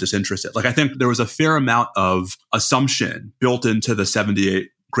longer disinterested. Like, I think there was a fair amount of assumption built into the 78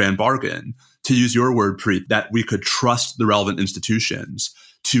 grand bargain, to use your word, Preet, that we could trust the relevant institutions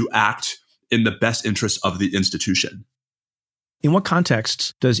to act in the best interest of the institution. In what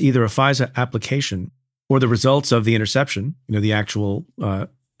contexts does either a FISA application or the results of the interception, the actual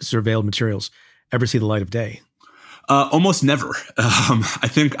surveilled materials, ever see the light of day? Almost never. I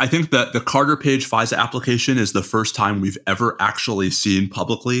think that the Carter Page FISA application is the first time we've ever actually seen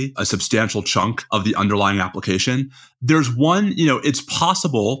publicly a substantial chunk of the underlying application. There's one, it's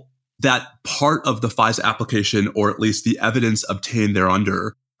possible that part of the FISA application, or at least the evidence obtained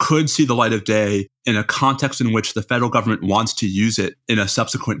thereunder, could see the light of day in a context in which the federal government wants to use it in a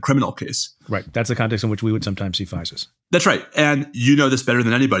subsequent criminal case. Right. That's the context in which we would sometimes see FISAs. That's right. And you know this better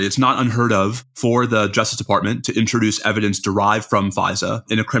than anybody. It's not unheard of for the Justice Department to introduce evidence derived from FISA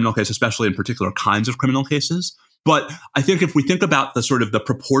in a criminal case, especially in particular kinds of criminal cases. But I think if we think about the sort of the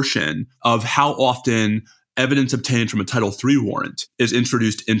proportion of how often evidence obtained from a Title III warrant is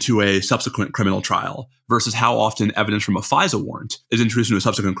introduced into a subsequent criminal trial versus how often evidence from a FISA warrant is introduced into a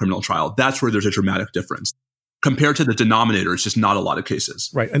subsequent criminal trial, that's where there's a dramatic difference. Compared to the denominator, it's just not a lot of cases.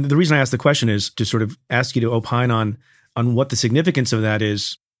 Right. And the reason I asked the question is to sort of ask you to opine on what the significance of that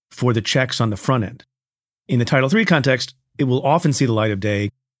is for the checks on the front end. In the Title III context, it will often see the light of day.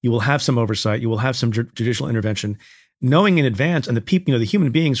 You will have some oversight. You will have some judicial intervention. Knowing in advance, and the people, the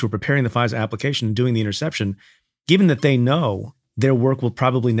human beings who are preparing the FISA application and doing the interception, given that they know their work will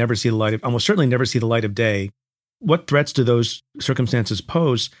probably never see the light of, almost certainly never see the light of day, what threats do those circumstances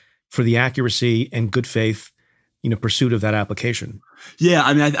pose for the accuracy and good faith, pursuit of that application? Yeah,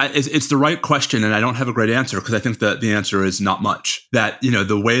 I mean, it's the right question, and I don't have a great answer because I think that the answer is not much. That,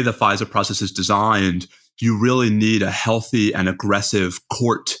 the way the FISA process is designed, you really need a healthy and aggressive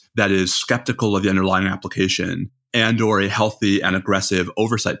court that is skeptical of the underlying application, and or a healthy and aggressive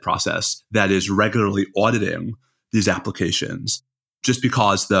oversight process that is regularly auditing these applications. Just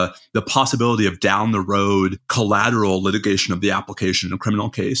because the possibility of down the road collateral litigation of the application in a criminal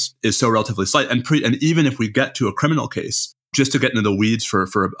case is so relatively slight. And even if we get to a criminal case, just to get into the weeds for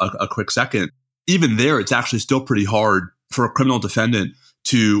a quick second, even there, it's actually still pretty hard for a criminal defendant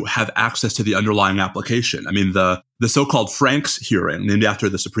to have access to the underlying application. I mean, the so-called Franks hearing, named after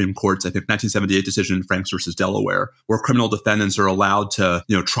the Supreme Court's, I think, 1978 decision in Franks versus Delaware, where criminal defendants are allowed to,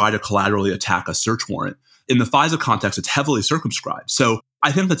 try to collaterally attack a search warrant. In the FISA context, it's heavily circumscribed. So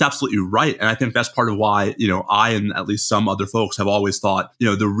I think that's absolutely right. And I think that's part of why, I and at least some other folks have always thought,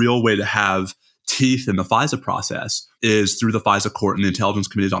 the real way to have teeth in the FISA process is through the FISA court and the intelligence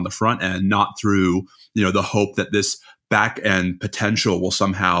committees on the front end, not through, the hope that this back end potential will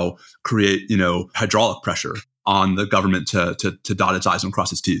somehow create, hydraulic pressure on the government to dot its I's and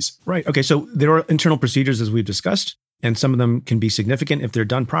cross its T's. Right. Okay. So there are internal procedures, as we've discussed, and some of them can be significant if they're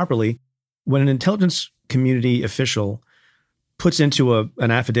done properly. When an intelligence community official puts into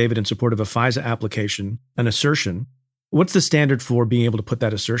an affidavit in support of a FISA application, an assertion, what's the standard for being able to put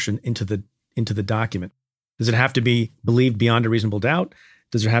that assertion into the document? Does it have to be believed beyond a reasonable doubt?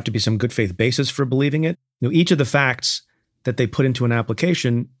 Does there have to be some good faith basis for believing it? Each of the facts that they put into an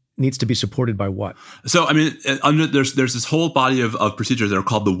application needs to be supported by what? So, I mean, there's this whole body of procedures that are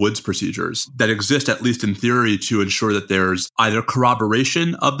called the Woods procedures that exist, at least in theory, to ensure that there's either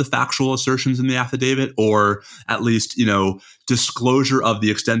corroboration of the factual assertions in the affidavit, or at least, disclosure of the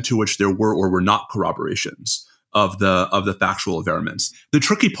extent to which there were or were not corroborations of the factual averments. The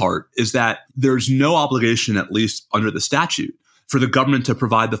tricky part is that there's no obligation, at least under the statute, for the government to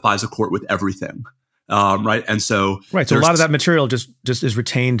provide the FISA court with everything. Right. And so. Right. So a lot of that material just is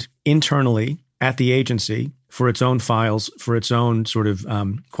retained internally at the agency for its own files, for its own sort of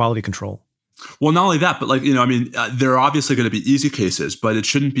quality control. Well, not only that, but there are obviously going to be easy cases, but it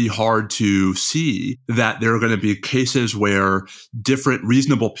shouldn't be hard to see that there are going to be cases where different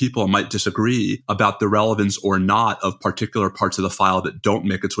reasonable people might disagree about the relevance or not of particular parts of the file that don't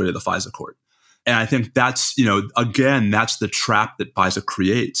make its way to the FISA court. And I think that's, again, that's the trap that FISA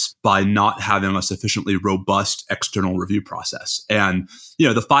creates by not having a sufficiently robust external review process. And,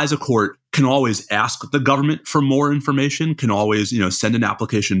 the FISA court can always ask the government for more information, can always, send an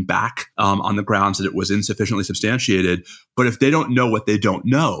application back on the grounds that it was insufficiently substantiated. But if they don't know what they don't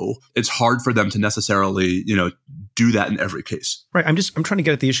know, it's hard for them to necessarily, do that in every case. Right. I'm trying to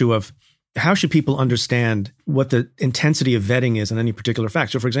get at the issue of how should people understand what the intensity of vetting is in any particular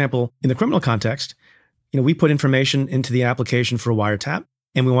fact? So, for example, in the criminal context, we put information into the application for a wiretap,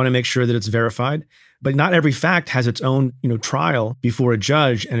 and we want to make sure that it's verified. But not every fact has its own, trial before a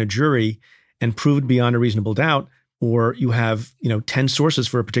judge and a jury and proved beyond a reasonable doubt, or you have, 10 sources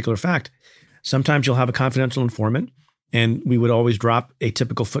for a particular fact. Sometimes you'll have a confidential informant, and we would always drop a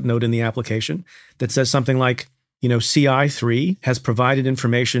typical footnote in the application that says something like, CI3 has provided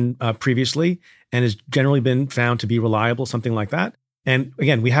information previously and has generally been found to be reliable, something like that. And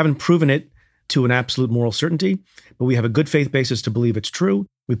again, we haven't proven it to an absolute moral certainty, but we have a good faith basis to believe it's true.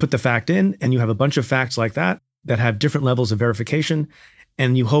 We put the fact in, and you have a bunch of facts like that have different levels of verification.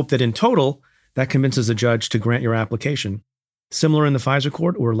 And you hope that in total, that convinces a judge to grant your application. Similar in the FISA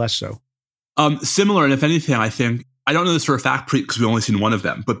court or less so? Similar. And if anything, I think, I don't know this for a fact because we've only seen one of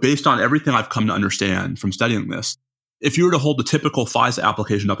them, but based on everything I've come to understand from studying this, if you were to hold the typical FISA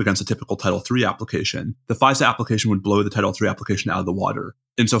application up against a typical Title III application, the FISA application would blow the Title III application out of the water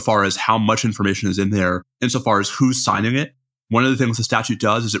insofar as how much information is in there, insofar as who's signing it. One of the things the statute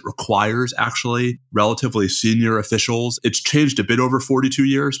does is it requires actually relatively senior officials. It's changed a bit over 42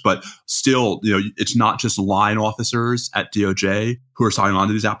 years, but still, it's not just line officers at DOJ who are signing on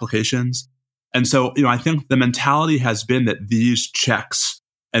to these applications. And so, I think the mentality has been that these checks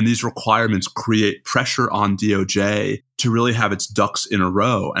and these requirements create pressure on DOJ to really have its ducks in a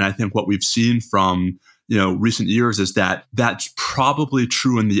row. And I think what we've seen from, recent years is that that's probably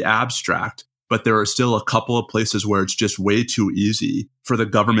true in the abstract, but there are still a couple of places where it's just way too easy for the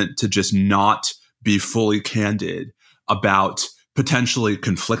government to just not be fully candid about potentially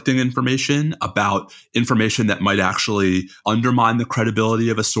conflicting information, about information that might actually undermine the credibility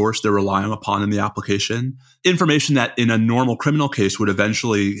of a source they're relying upon in the application, information that in a normal criminal case would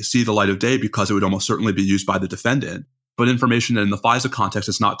eventually see the light of day because it would almost certainly be used by the defendant, but information that in the FISA context,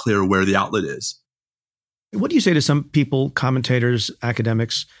 it's not clear where the outlet is. What do you say to some people, commentators,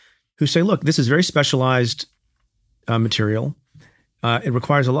 academics, who say, look, this is very specialized material. It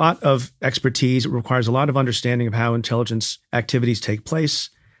requires a lot of expertise. It requires a lot of understanding of how intelligence activities take place.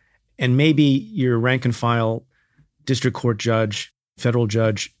 And maybe your rank and file district court judge, federal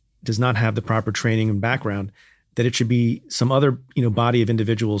judge, does not have the proper training and background, that it should be some other, body of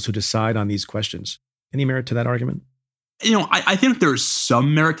individuals who decide on these questions. Any merit to that argument? I think there's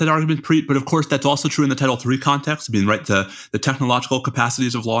some merit to that argument, Preet, but of course that's also true in the Title III context. I mean, right, the technological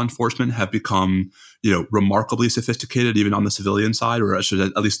capacities of law enforcement have become, remarkably sophisticated, even on the civilian side, or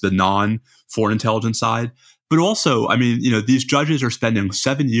at least the non-foreign intelligence side. But also, I mean, these judges are spending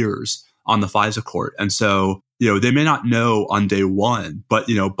 7 years on the FISA court. And so, they may not know on day one, but,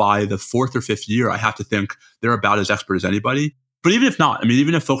 by the fourth or fifth year, I have to think they're about as expert as anybody. But even if not, I mean,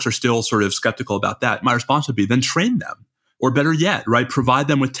 even if folks are still sort of skeptical about that, my response would be then train them. Or better yet, right, provide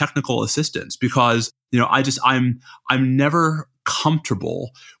them with technical assistance, because, I'm never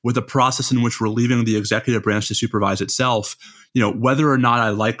comfortable with a process in which we're leaving the executive branch to supervise itself, whether or not I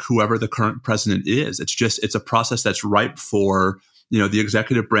like whoever the current president is. It's a process that's ripe for, the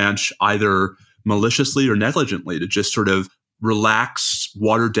executive branch either maliciously or negligently to just sort of relax,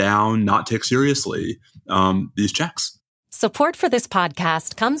 water down, not take seriously these checks. Support for this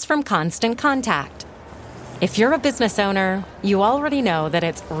podcast comes from Constant Contact. If you're a business owner, you already know that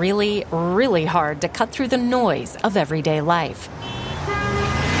it's really, really hard to cut through the noise of everyday life.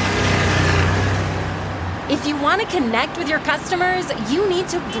 If you want to connect with your customers, you need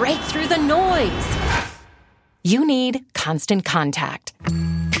to break through the noise. You need Constant Contact.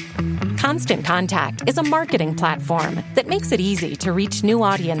 Constant Contact is a marketing platform that makes it easy to reach new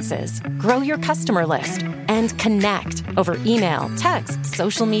audiences, grow your customer list, and connect over email, text,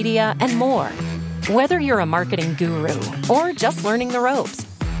 social media, and more. Whether you're a marketing guru or just learning the ropes,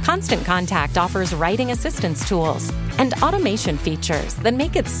 Constant Contact offers writing assistance tools and automation features that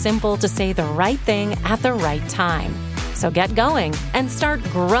make it simple to say the right thing at the right time. So get going and start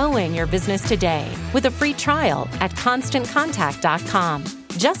growing your business today with a free trial at ConstantContact.com.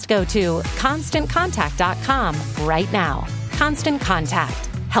 Just go to ConstantContact.com right now. Constant Contact,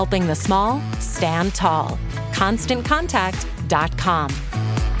 helping the small stand tall. ConstantContact.com.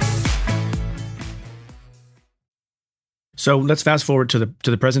 So let's fast forward to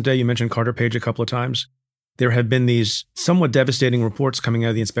the present day. You mentioned Carter Page a couple of times. there have been these somewhat devastating reports coming out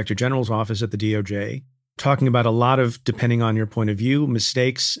of the Inspector General's office at the DOJ, talking about a lot of, depending on your point of view,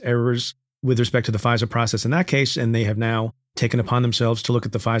 mistakes, errors with respect to the FISA process in that case, and they have now taken upon themselves to look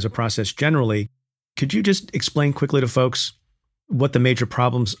at the FISA process generally. Could you just explain quickly to folks what the major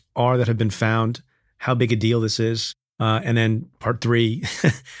problems are that have been found, how big a deal this is, and then part 3,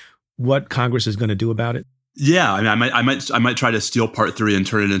 what Congress is going to do about it? Yeah, I mean, I might try to steal part 3 and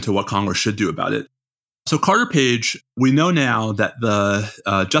turn it into what Congress should do about it. So Carter Page, we know now that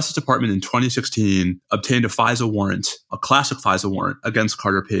the Justice Department in 2016 obtained a FISA warrant, a classic FISA warrant against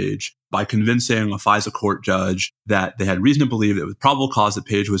Carter Page by convincing a FISA court judge that they had reason to believe that with probable cause that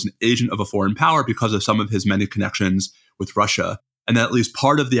Page was an agent of a foreign power because of some of his many connections with Russia. And that at least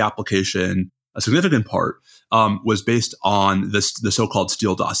part of the application, a significant part, was based on the so-called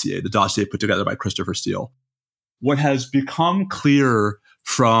Steele dossier, the dossier put together by Christopher Steele. What has become clear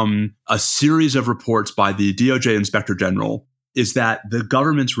from a series of reports by the DOJ Inspector General is that the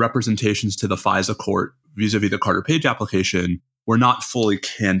government's representations to the FISA court vis-a-vis the Carter Page application were not fully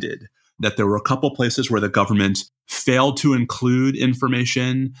candid, that there were a couple places where the government failed to include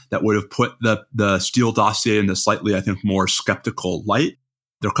information that would have put the Steele dossier in a slightly, I think, more skeptical light.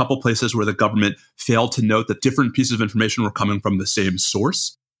 There are a couple places where the government failed to note that different pieces of information were coming from the same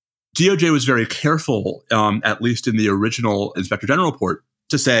source. DOJ was very careful, at least in the original Inspector General report,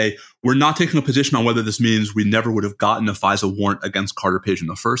 to say, we're not taking a position on whether this means we never would have gotten a FISA warrant against Carter Page in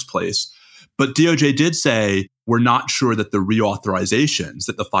the first place. But DOJ did say, we're not sure that the reauthorizations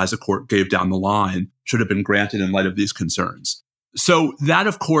that the FISA court gave down the line should have been granted in light of these concerns. So that,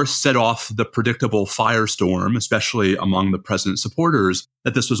 of course, set off the predictable firestorm, especially among the president's supporters,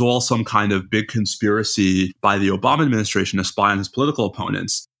 that this was all some kind of big conspiracy by the Obama administration to spy on his political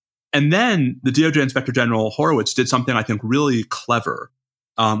opponents. And then the DOJ Inspector General Horowitz did something I think really clever,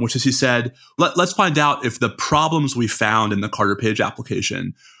 which is he said, let's find out if the problems we found in the Carter Page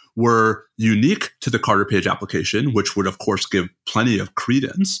application were unique to the Carter Page application, which would, of course, give plenty of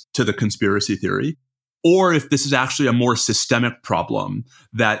credence to the conspiracy theory, or if this is actually a more systemic problem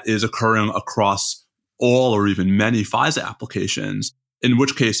that is occurring across all or even many FISA applications, in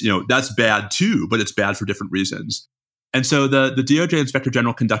which case, that's bad too, but it's bad for different reasons. And so the DOJ Inspector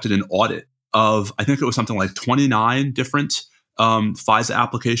General conducted an audit of, I think it was something like 29 different FISA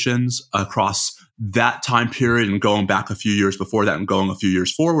applications across that time period and going back a few years before that and going a few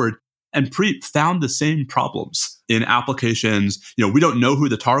years forward. And Preet found the same problems in applications. We don't know who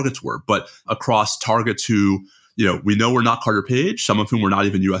the targets were, but across targets who, we know were not Carter Page, some of whom were not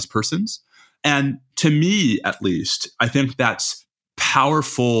even U.S. persons. And to me, at least, I think that's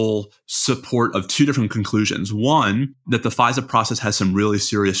powerful support of two different conclusions. One, that the FISA process has some really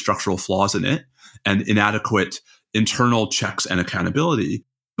serious structural flaws in it and inadequate internal checks and accountability.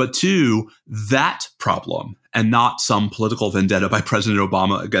 But two, that problem, and not some political vendetta by President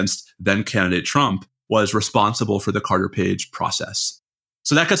Obama against then candidate Trump, was responsible for the Carter Page process.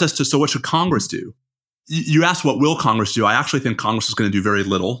 So that gets us to, so what should Congress do? You asked, what will Congress do? I actually think Congress is going to do very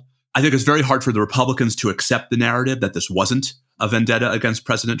little. I think it's very hard for the Republicans to accept the narrative that this wasn't a vendetta against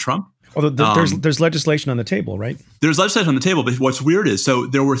President Trump. Although there's legislation on the table, right? There's legislation on the table, but what's weird is, so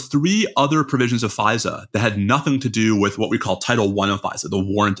there were 3 other provisions of FISA that had nothing to do with what we call Title I of FISA, the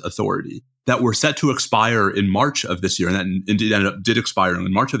warrant authority, that were set to expire in March of this year, and that indeed did expire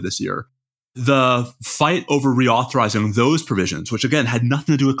in March of this year. The fight over reauthorizing those provisions, which again had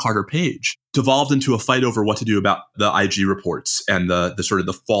nothing to do with Carter Page, devolved into a fight over what to do about the IG reports and the sort of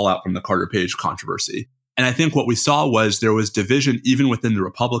the fallout from the Carter Page controversy. And I think what we saw was there was division even within the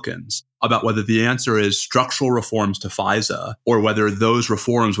Republicans about whether the answer is structural reforms to FISA or whether those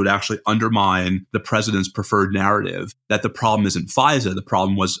reforms would actually undermine the president's preferred narrative that the problem isn't FISA, the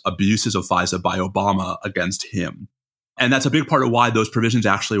problem was abuses of FISA by Obama against him. And that's a big part of why those provisions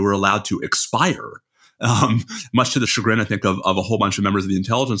actually were allowed to expire, much to the chagrin, I think, of a whole bunch of members of the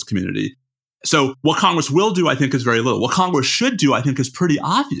intelligence community. So what Congress will do, I think, is very little. What Congress should do, I think, is pretty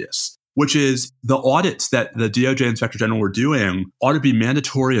obvious, which is the audits that the DOJ Inspector General were doing ought to be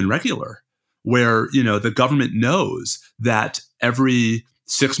mandatory and regular, where, the government knows that every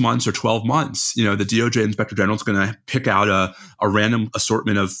 6 months or 12 months, the DOJ Inspector General is going to pick out a random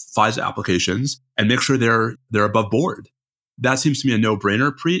assortment of FISA applications and make sure they're above board. That seems to me a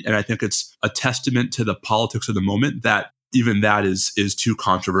no-brainer, Preet, and I think it's a testament to the politics of the moment that even that is too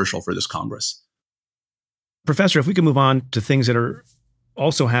controversial for this Congress. Professor, if we can move on to things that are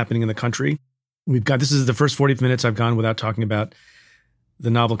also happening in the country. This is the first 40 minutes I've gone without talking about the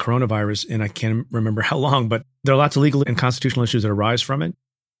novel coronavirus, and I can't remember how long, but there are lots of legal and constitutional issues that arise from it.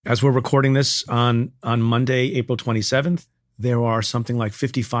 As we're recording this on Monday, April 27th, there are something like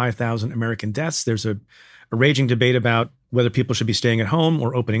 55,000 American deaths. There's a a raging debate about whether people should be staying at home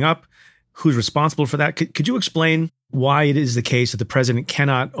or opening up. Who's responsible for that? Could you explain why it is the case that the president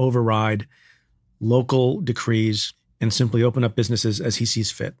cannot override local decrees and simply open up businesses as he sees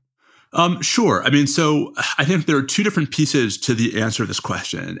fit? Sure. I mean, so I think there are two different pieces to the answer to this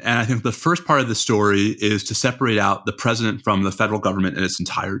question. And I think the first part of the story is to separate out the president from the federal government in its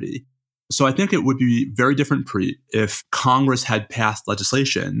entirety. So I think it would be very different, Preet, if Congress had passed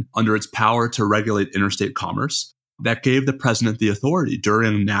legislation under its power to regulate interstate commerce that gave the president the authority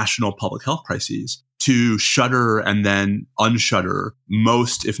during national public health crises to shutter and then unshutter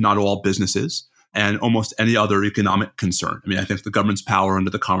most, if not all, businesses and almost any other economic concern. I mean, I think the government's power under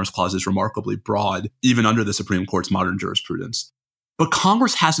the Commerce Clause is remarkably broad, even under the Supreme Court's modern jurisprudence. But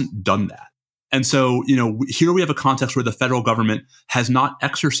Congress hasn't done that. And so, here we have a context where the federal government has not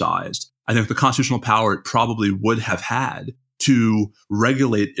exercised, I think, the constitutional power it probably would have had to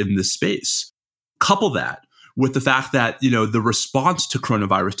regulate in this space. Couple that with the fact that, the response to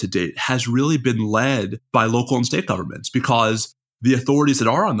coronavirus to date has really been led by local and state governments, because the authorities that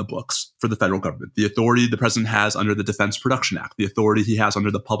are on the books for the federal government, the authority the president has under the Defense Production Act, the authority he has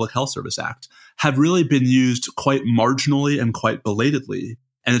under the Public Health Service Act, have really been used quite marginally and quite belatedly.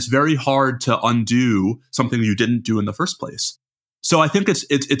 And it's very hard to undo something you didn't do in the first place. So I think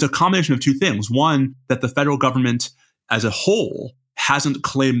it's a combination of two things. One, that the federal government as a whole hasn't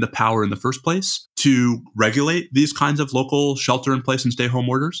claimed the power in the first place to regulate these kinds of local shelter-in-place and stay-home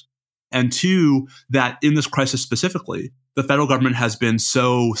orders. And two, that in this crisis specifically, the federal government has been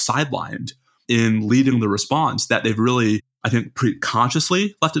so sidelined in leading the response that they've really, I think,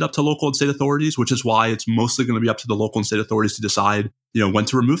 consciously left it up to local and state authorities, which is why it's mostly going to be up to the local and state authorities to decide, when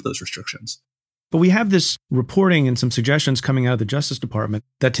to remove those restrictions. But we have this reporting and some suggestions coming out of the Justice Department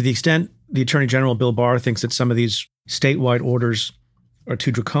that to the extent the Attorney General, Bill Barr, thinks that some of these statewide orders are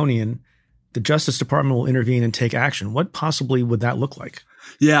too draconian, the Justice Department will intervene and take action. What possibly would that look like?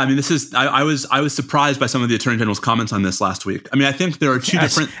 Yeah, I mean, I was surprised by some of the Attorney General's comments on this last week. I mean, I think there are two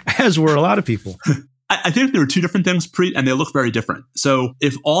different... As were a lot of people. I think there are two different things, Preet, and they look very different. So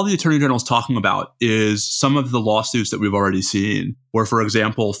if all the Attorney General is talking about is some of the lawsuits that we've already seen, where, for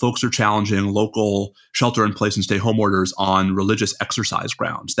example, folks are challenging local shelter-in-place and stay-home orders on religious exercise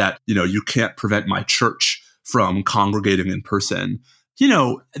grounds, that, you can't prevent my church from congregating in person.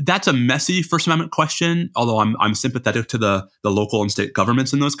 That's a messy First Amendment question, although I'm sympathetic to the local and state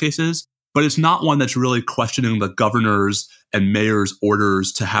governments in those cases. But it's not one that's really questioning the governor's and mayor's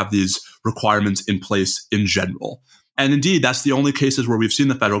orders to have these requirements in place in general. And indeed, that's the only cases where we've seen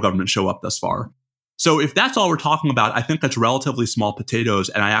the federal government show up thus far. So if that's all we're talking about, I think that's relatively small potatoes.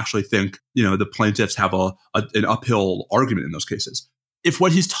 And I actually think, the plaintiffs have an uphill argument in those cases. If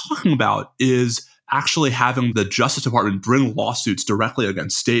what he's talking about is actually having the Justice Department bring lawsuits directly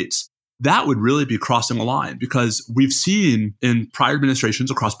against states, that would really be crossing a line, because we've seen in prior administrations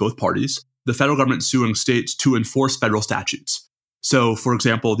across both parties, the federal government suing states to enforce federal statutes. So, for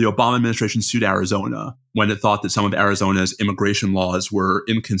example, the Obama administration sued Arizona when it thought that some of Arizona's immigration laws were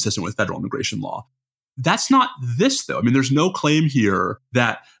inconsistent with federal immigration law. That's not this, though. I mean, there's no claim here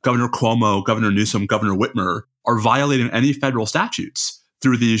that Governor Cuomo, Governor Newsom, Governor Whitmer are violating any federal statutes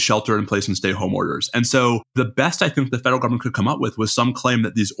through these shelter-in-place and stay-home orders. And so the best I think the federal government could come up with was some claim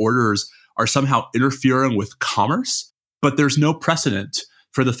that these orders are somehow interfering with commerce, but there's no precedent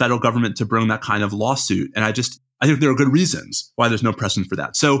for the federal government to bring that kind of lawsuit. And I think there are good reasons why there's no precedent for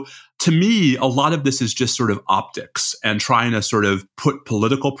that. So to me, a lot of this is just sort of optics and trying to sort of put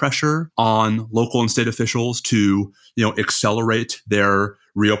political pressure on local and state officials to, accelerate their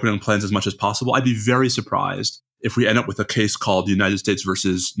reopening plans as much as possible. I'd be very surprised if we end up with a case called United States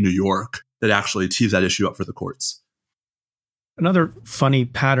versus New York that actually tees that issue up for the courts. Another funny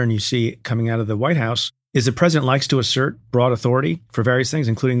pattern you see coming out of the White House is the president likes to assert broad authority for various things,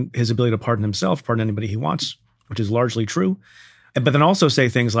 including his ability to pardon himself, pardon anybody he wants, which is largely true. But then also say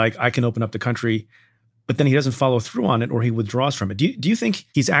things like, I can open up the country, but then he doesn't follow through on it or he withdraws from it. Do you think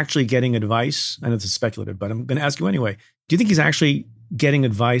he's actually getting advice? I know this is speculative, but I'm going to ask you anyway. Do you think he's actually getting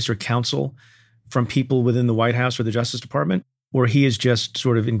advice or counsel from people within the White House or the Justice Department, or he is just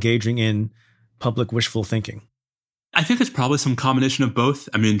sort of engaging in public wishful thinking? I think it's probably some combination of both.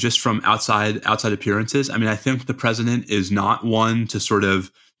 I mean, just from outside appearances. I mean, I think the president is not one to sort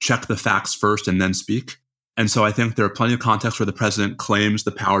of check the facts first and then speak. And so I think there are plenty of contexts where the president claims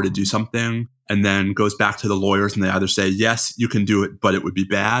the power to do something and then goes back to the lawyers and they either say, yes, you can do it, but it would be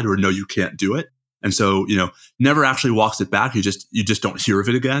bad, or no, you can't do it. And so, never actually walks it back. You just don't hear of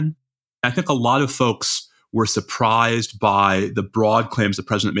it again. I think a lot of folks were surprised by the broad claims the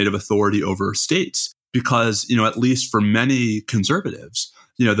president made of authority over states because, at least for many conservatives,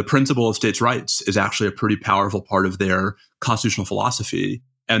 the principle of states' rights is actually a pretty powerful part of their constitutional philosophy.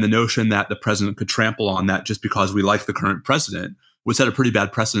 And the notion that the president could trample on that just because we like the current president would set a pretty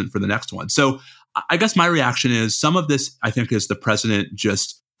bad precedent for the next one. So I guess my reaction is some of this, I think, is the president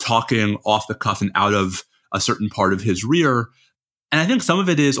just talking off the cuff and out of a certain part of his rear. And I think some of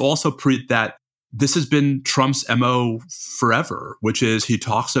it is also that this has been Trump's MO forever, which is he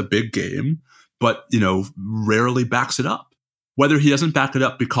talks a big game, but, rarely backs it up. Whether he doesn't back it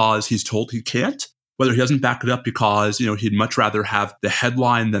up because he's told he can't, whether he doesn't back it up because, he'd much rather have the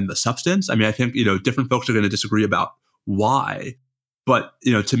headline than the substance. I mean, I think, different folks are going to disagree about why. But,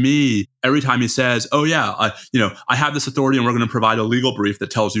 to me, every time he says, oh, yeah, I have this authority and we're going to provide a legal brief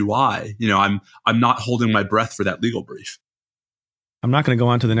that tells you why, I'm not holding my breath for that legal brief. I'm not going to go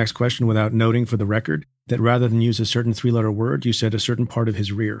on to the next question without noting for the record that rather than use a certain 3-letter word, you said a certain part of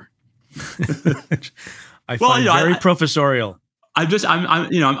his rear. I find very professorial. I'm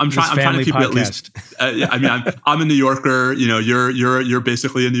trying to keep it at least. I'm a New Yorker. You're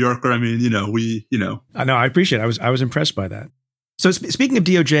basically a New Yorker. I mean, I know. I appreciate it. I was impressed by that. So speaking of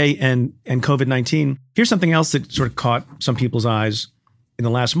DOJ and COVID-19, here's something else that sort of caught some people's eyes in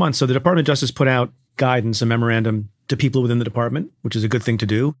the last month. So the Department of Justice put out guidance, a memorandum to people within the department, which is a good thing to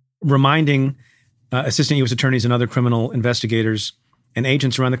do, reminding assistant U.S. attorneys and other criminal investigators and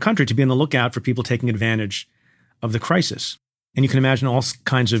agents around the country to be on the lookout for people taking advantage of the crisis. And you can imagine all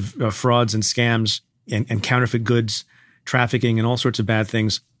kinds of frauds and scams and counterfeit goods, trafficking, and all sorts of bad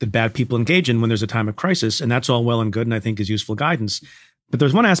things that bad people engage in when there's a time of crisis. And that's all well and good, and I think is useful guidance. But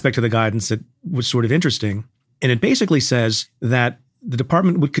there's one aspect of the guidance that was sort of interesting. And it basically says that the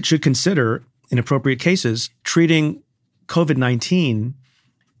department should consider, in appropriate cases, treating COVID-19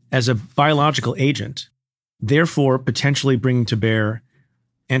 as a biological agent, therefore potentially bringing to bear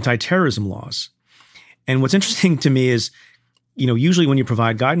anti-terrorism laws. And what's interesting to me is, usually when you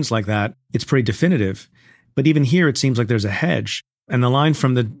provide guidance like that, it's pretty definitive. But even here, it seems like there's a hedge. And the line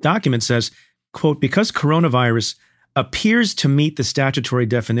from the document says, quote, because coronavirus appears to meet the statutory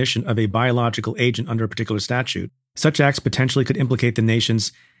definition of a biological agent under a particular statute, such acts potentially could implicate the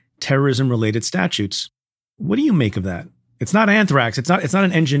nation's terrorism-related statutes. What do you make of that? It's not anthrax. It's not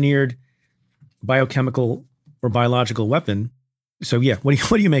an engineered biochemical or biological weapon. So yeah, what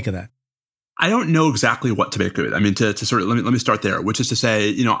do you make of that? I don't know exactly what to make of it. I mean, to sort of let me start there, which is to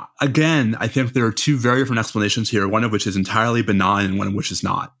say, again, I think there are two very different explanations here, one of which is entirely benign and one of which is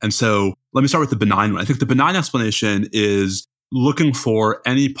not. And so let me start with the benign one. I think the benign explanation is looking for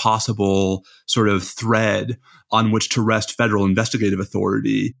any possible sort of thread on which to rest federal investigative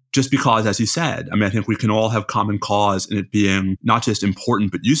authority, just because, as you said, I think we can all have common cause in it being not just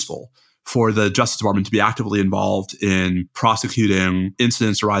important, but useful for the Justice Department to be actively involved in prosecuting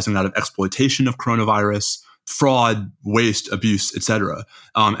incidents arising out of exploitation of coronavirus, fraud, waste, abuse, et cetera.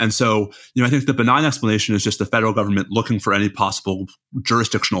 And so, I think the benign explanation is just the federal government looking for any possible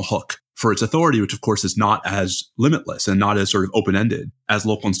jurisdictional hook for its authority, which of course is not as limitless and not as sort of open-ended as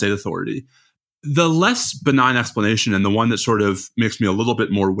local and state authority. The less benign explanation, and the one that sort of makes me a little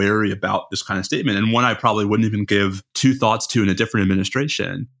bit more wary about this kind of statement, and one I probably wouldn't even give two thoughts to in a different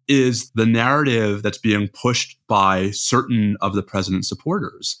administration, is the narrative that's being pushed by certain of the president's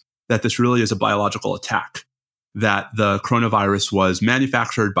supporters that this really is a biological attack, that the coronavirus was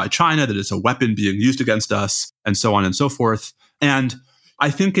manufactured by China, that it's a weapon being used against us, and so on and so forth. And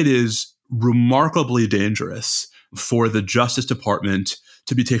I think it is remarkably dangerous for the Justice Department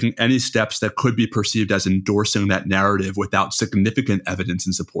to be taking any steps that could be perceived as endorsing that narrative without significant evidence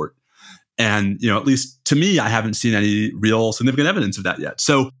and support. And, at least to me, I haven't seen any real significant evidence of that yet.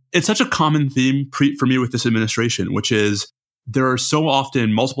 So it's such a common theme for me with this administration, which is there are so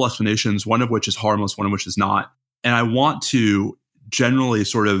often multiple explanations, one of which is harmless, one of which is not. And I want to generally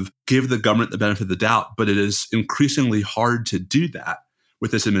sort of give the government the benefit of the doubt, but it is increasingly hard to do that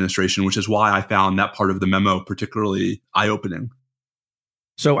with this administration, which is why I found that part of the memo particularly eye-opening.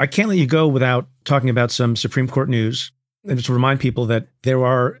 So I can't let you go without talking about some Supreme Court news. And just to remind people that there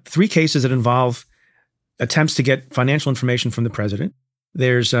are 3 cases that involve attempts to get financial information from the president.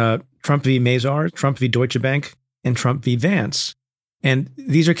 There's Trump v. Mazars, Trump v. Deutsche Bank, and Trump v. Vance. And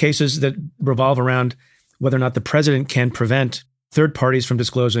these are cases that revolve around whether or not the president can prevent third parties from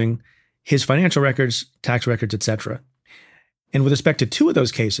disclosing his financial records, tax records, etc. And with respect to 2 of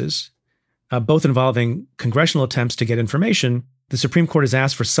those cases, both involving congressional attempts to get information, the Supreme Court has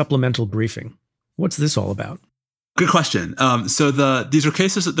asked for supplemental briefing. What's this all about? Good question. So these are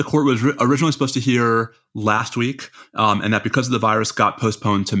cases that the court was originally supposed to hear last week, and that because of the virus got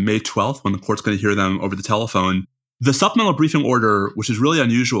postponed to May 12th, when the court's going to hear them over the telephone. The supplemental briefing order, which is really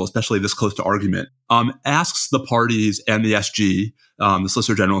unusual, especially this close to argument, asks the parties and the SG, the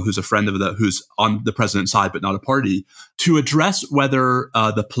Solicitor General, who's a friend of who's on the president's side but not a party, to address whether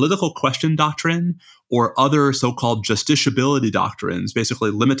the political question doctrine or other so-called justiciability doctrines, basically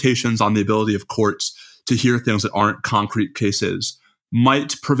limitations on the ability of courts to hear things that aren't concrete cases,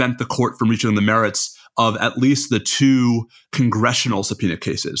 might prevent the court from reaching the merits of at least the two congressional subpoena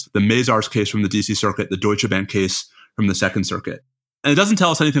cases, the Mazars case from the DC Circuit, the Deutsche Bank case from the Second Circuit. And it doesn't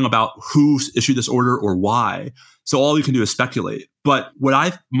tell us anything about who issued this order or why. So all we can do is speculate. But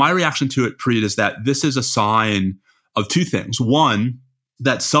my reaction to it, Preet, is that this is a sign of two things. One,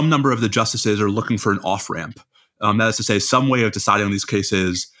 that some number of the justices are looking for an off-ramp. That is to say, some way of deciding these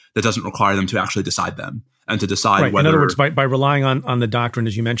cases that doesn't require them to actually decide them and to decide whether— In other words, by relying on the doctrine,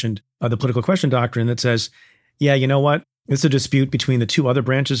 as you mentioned, the political question doctrine that says, yeah, you know what? It's a dispute between the two other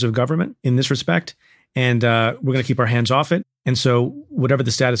branches of government in this respect, and we're going to keep our hands off it. And so whatever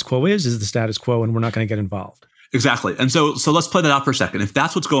the status quo is the status quo, and we're not going to get involved. Exactly. And so let's play that out for a second. If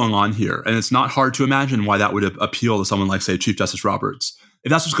that's what's going on here, and it's not hard to imagine why that would appeal to someone like, say, Chief Justice Roberts, if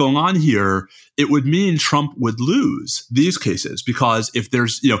that's what's going on here, it would mean Trump would lose these cases, because if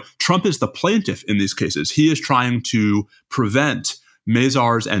there's, Trump is the plaintiff in these cases. He is trying to prevent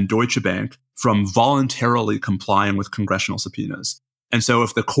Mazars and Deutsche Bank from voluntarily complying with congressional subpoenas. And so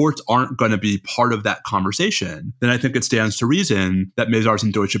if the courts aren't going to be part of that conversation, then I think it stands to reason that Mazars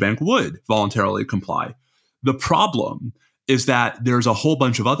and Deutsche Bank would voluntarily comply. The problem is that there's a whole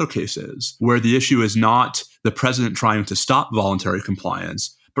bunch of other cases where the issue is not the president trying to stop voluntary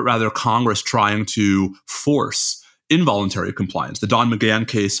compliance, but rather Congress trying to force involuntary compliance. The Don McGahn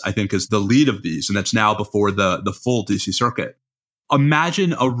case, I think, is the lead of these, and that's now before the full DC Circuit.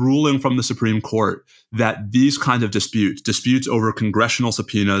 Imagine a ruling from the Supreme Court that these kinds of disputes over congressional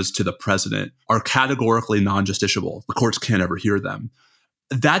subpoenas to the president, are categorically non-justiciable. The courts can't ever hear them.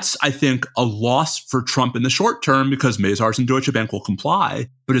 That's, I think, a loss for Trump in the short term because Mazars and Deutsche Bank will comply,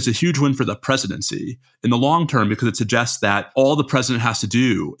 but it's a huge win for the presidency in the long term because it suggests that all the president has to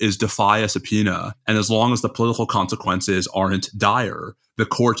do is defy a subpoena, and as long as the political consequences aren't dire, the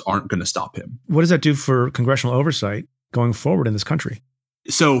courts aren't going to stop him. What does that do for congressional oversight going forward in this country?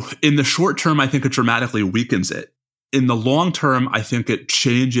 So in the short term, I think it dramatically weakens it. In the long term, I think it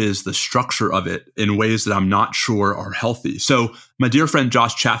changes the structure of it in ways that I'm not sure are healthy. So my dear friend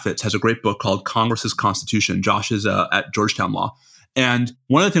Josh Chaffetz has a great book called Congress's Constitution. Josh is at Georgetown Law. And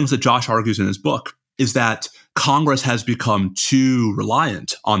one of the things that Josh argues in his book is that Congress has become too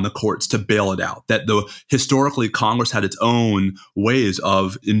reliant on the courts to bail it out, that historically Congress had its own ways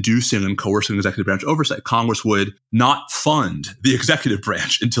of inducing and coercing executive branch oversight. Congress would not fund the executive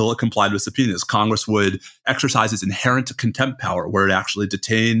branch until it complied with subpoenas. Congress would exercise its inherent contempt power, where it actually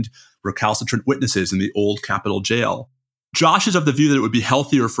detained recalcitrant witnesses in the old Capitol jail. Josh is of the view that it would be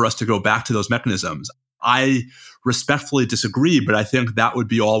healthier for us to go back to those mechanisms. I respectfully disagree, but I think that would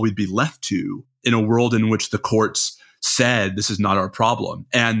be all we'd be left to in a world in which the courts said this is not our problem.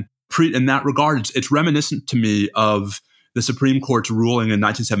 And in that regard, it's reminiscent to me of the Supreme Court's ruling in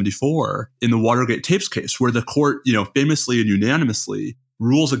 1974 in the Watergate tapes case, where the court, famously and unanimously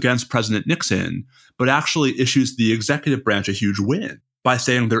rules against President Nixon, but actually issues the executive branch a huge win by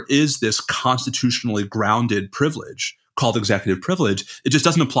saying there is this constitutionally grounded privilege called executive privilege. It just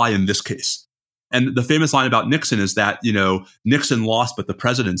doesn't apply in this case. And the famous line about Nixon is that, Nixon lost, but the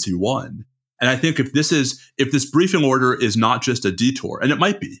presidency won. And I think if this briefing order is not just a detour, and it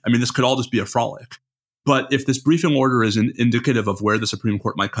might be, this could all just be a frolic. But if this briefing order is indicative of where the Supreme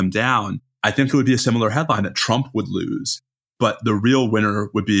Court might come down, I think it would be a similar headline that Trump would lose. But the real winner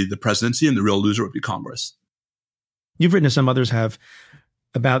would be the presidency and the real loser would be Congress. You've written, as some others have,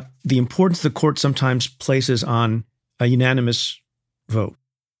 about the importance the court sometimes places on a unanimous vote.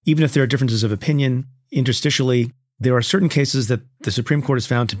 Even if there are differences of opinion, interstitially, there are certain cases that the Supreme Court has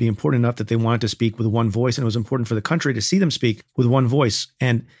found to be important enough that they wanted to speak with one voice, and it was important for the country to see them speak with one voice.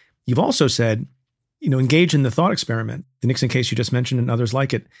 And you've also said, engage in the thought experiment, the Nixon case you just mentioned and others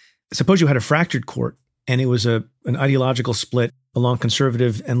like it. Suppose you had a fractured court and it was an ideological split along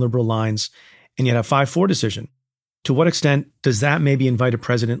conservative and liberal lines, and you had a 5-4 decision. To what extent does that maybe invite a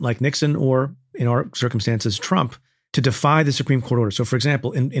president like Nixon, or in our circumstances, Trump, to defy the Supreme Court order? So, for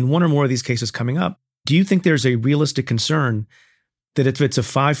example, in one or more of these cases coming up, do you think there's a realistic concern that if it's a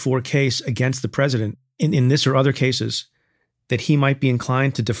 5-4 case against the president in this or other cases, that he might be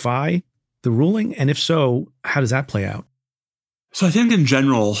inclined to defy the ruling? And if so, how does that play out? So I think in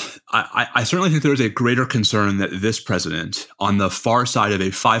general, I certainly think there's a greater concern that this president, on the far side of a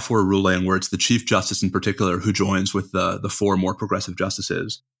 5-4 ruling where it's the Chief Justice in particular who joins with the 4 more progressive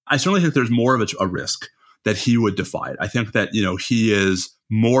justices, I certainly think there's more of a risk that he would defy it. I think that, he is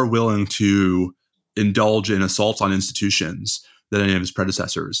more willing to indulge in assaults on institutions than any of his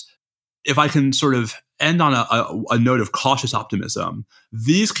predecessors. If I can sort of end on a note of cautious optimism,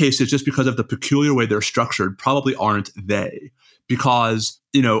 these cases, just because of the peculiar way they're structured, probably aren't they. Because,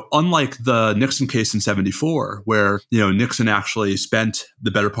 unlike the Nixon case in 74, where, Nixon actually spent the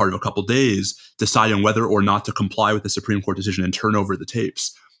better part of a couple days deciding whether or not to comply with the Supreme Court decision and turn over the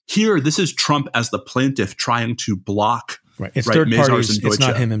tapes. Here, this is Trump as the plaintiff trying to block. Right. It's third parties. It's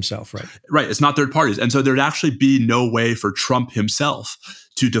not him himself, right? Right. It's not third parties. And so there'd actually be no way for Trump himself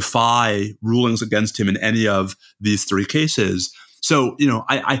to defy rulings against him in any of these three cases. So,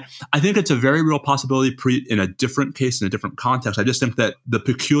 I think it's a very real possibility in a different case, in a different context. I just think that the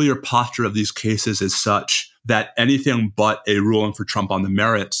peculiar posture of these cases is such that anything but a ruling for Trump on the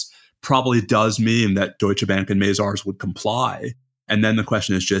merits probably does mean that Deutsche Bank and Mazars would comply. And then the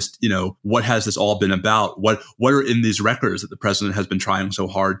question is just, what has this all been about? What are in these records that the president has been trying so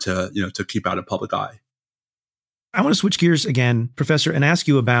hard to keep out of public eye? I want to switch gears again, Professor, and ask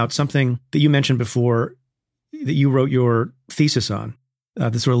you about something that you mentioned before that you wrote your thesis on,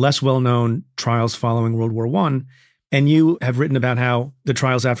 the sort of less well-known trials following World War I. And you have written about how the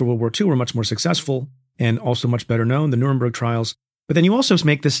trials after World War II were much more successful and also much better known, the Nuremberg trials. But then you also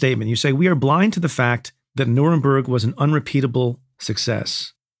make this statement. You say, we are blind to the fact that Nuremberg was an unrepeatable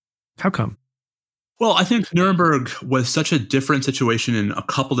success. How come? Well, I think Nuremberg was such a different situation in a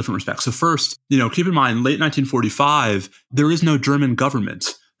couple different respects. So first, keep in mind, late 1945, there is no German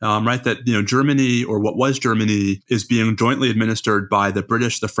government. Right, that Germany, or what was Germany, is being jointly administered by the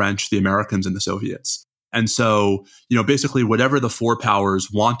British, the French, the Americans, and the Soviets. And so, basically whatever the four powers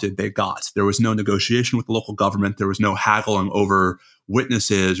wanted, they got. There was no negotiation with the local government. There was no haggling over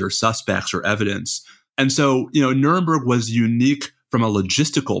witnesses or suspects or evidence. And so, Nuremberg was unique from a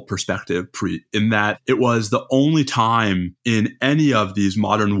logistical perspective, in that it was the only time in any of these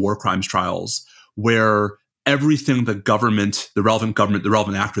modern war crimes trials where everything the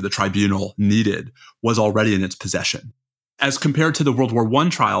relevant actor, the tribunal needed was already in its possession. As compared to the World War I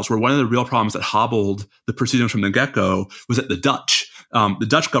trials, where one of the real problems that hobbled the proceedings from the get-go was that the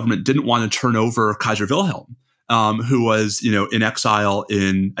Dutch government didn't want to turn over Kaiser Wilhelm, who was, in exile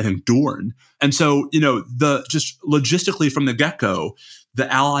in, I think, Doorn. And so, just logistically from the get-go,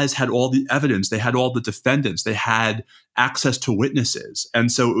 the Allies had all the evidence, they had all the defendants, they had access to witnesses.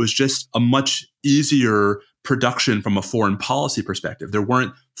 And so it was just a much easier production from a foreign policy perspective. There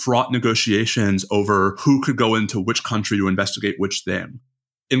weren't fraught negotiations over who could go into which country to investigate which thing.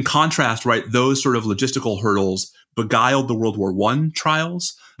 In contrast, right, those sort of logistical hurdles beguiled the World War I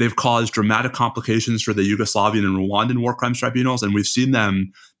trials. They've caused dramatic complications for the Yugoslavian and Rwandan war crimes tribunals, and we've seen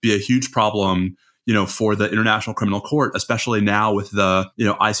them be a huge problem, for the International Criminal Court, especially now with the,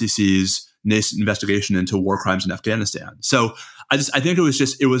 ICC's nascent investigation into war crimes in Afghanistan. So I think it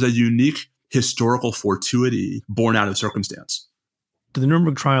was a unique historical fortuity born out of circumstance. Do the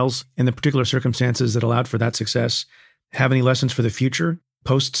Nuremberg trials and the particular circumstances that allowed for that success have any lessons for the future,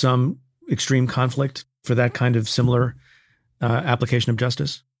 post some extreme conflict, for that kind of similar application of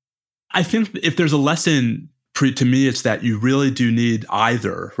justice? I think if there's a lesson, to me, it's that you really do need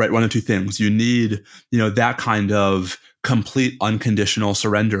either, right? One of two things. You need, that kind of complete unconditional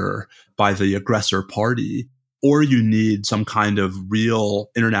surrender by the aggressor party, or you need some kind of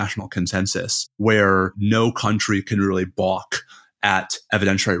real international consensus where no country can really balk at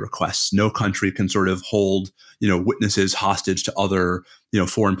evidentiary requests. No country can sort of hold, witnesses hostage to other,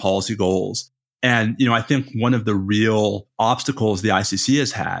 foreign policy goals. And, I think one of the real obstacles the ICC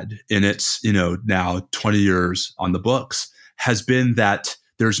has had in its, now 20 years on the books has been that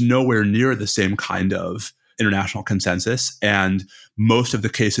there's nowhere near the same kind of international consensus. And most of the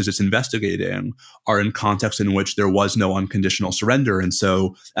cases it's investigating are in contexts in which there was no unconditional surrender. And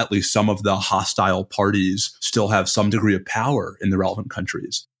so at least some of the hostile parties still have some degree of power in the relevant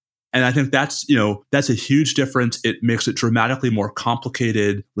countries. And I think that's a huge difference. It makes it dramatically more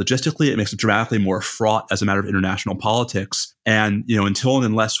complicated logistically. It makes it dramatically more fraught as a matter of international politics. And, until and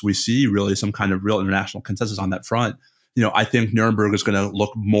unless we see really some kind of real international consensus on that front, I think Nuremberg is going to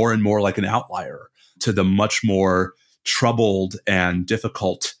look more and more like an outlier to the much more troubled and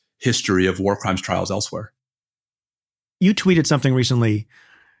difficult history of war crimes trials elsewhere. You tweeted something recently.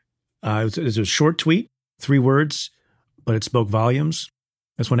 It was a short tweet, 3 words, but it spoke volumes.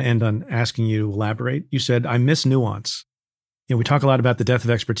 I just want to end on asking you to elaborate. You said, I miss nuance. We talk a lot about the death of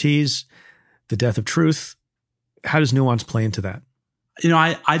expertise, the death of truth. How does nuance play into that?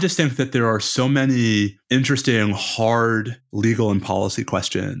 I just think that there are so many interesting, hard legal and policy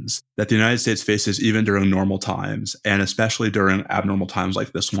questions that the United States faces even during normal times, and especially during abnormal times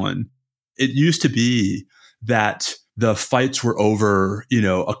like this one, It used to be that the fights were over,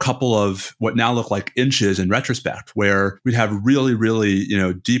 a couple of what now look like inches in retrospect, where we'd have really, really,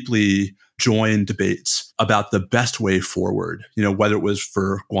 deeply joined debates about the best way forward, whether it was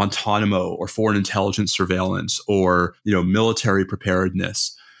for Guantanamo or foreign intelligence surveillance or, military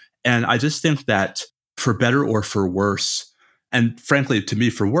preparedness. And I just think that for better or for worse, and frankly, to me,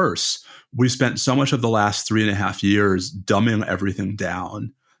 for worse, we've spent so much of the last 3.5 years dumbing everything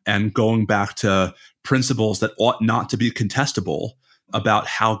down and going back to principles that ought not to be contestable about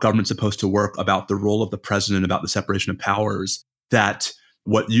how government's supposed to work, about the role of the president, about the separation of powers, that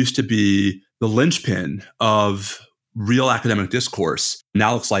what used to be the linchpin of real academic discourse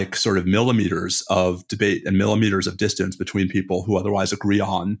now looks like sort of millimeters of debate and millimeters of distance between people who otherwise agree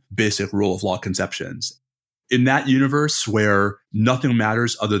on basic rule of law conceptions. In that universe where nothing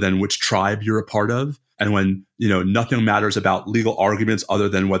matters other than which tribe you're a part of, and when, nothing matters about legal arguments other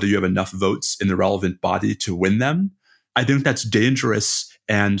than whether you have enough votes in the relevant body to win them, I think that's dangerous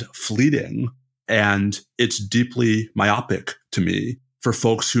and fleeting. And it's deeply myopic to me for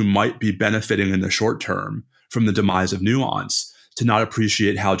folks who might be benefiting in the short term from the demise of nuance to not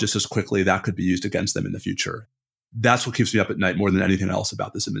appreciate how just as quickly that could be used against them in the future. That's what keeps me up at night more than anything else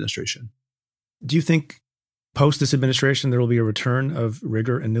about this administration. Do you think post this administration, there will be a return of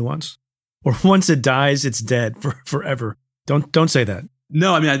rigor and nuance? Or once it dies, it's dead forever? Don't say that.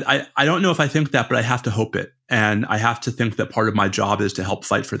 No, I mean, I don't know if I think that, but I have to hope it. And I have to think that part of my job is to help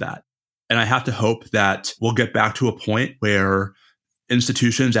fight for that. And I have to hope that we'll get back to a point where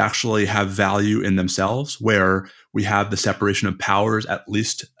institutions actually have value in themselves, where we have the separation of powers at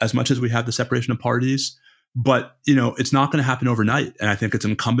least as much as we have the separation of parties. But, it's not going to happen overnight. And I think it's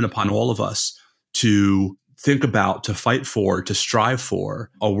incumbent upon all of us to think about, to fight for, to strive for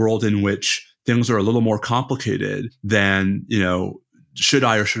a world in which things are a little more complicated than, should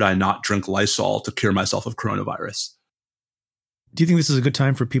I or should I not drink Lysol to cure myself of coronavirus? Do you think this is a good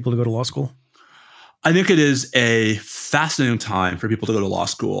time for people to go to law school? I think it is a fascinating time for people to go to law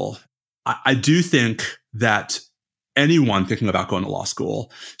school. I do think that anyone thinking about going to law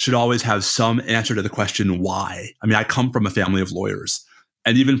school should always have some answer to the question, why? I mean, I come from a family of lawyers.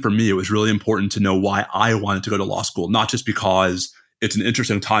 And even for me, it was really important to know why I wanted to go to law school, not just because it's an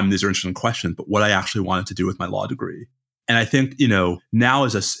interesting time and these are interesting questions, but what I actually wanted to do with my law degree. And I think, now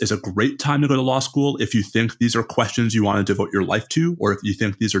is a great time to go to law school if you think these are questions you want to devote your life to, or if you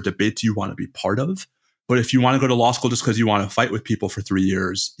think these are debates you want to be part of. But if you want to go to law school just because you want to fight with people for 3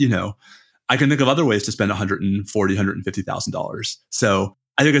 years, I can think of other ways to spend $140,000, $150,000. So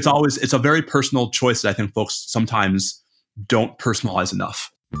I think it's a very personal choice that I think folks sometimes don't personalize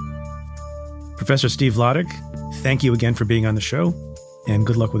enough. Professor Steve Vladeck, thank you again for being on the show, and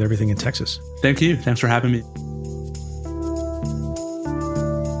good luck with everything in Texas. Thank you. Thanks for having me.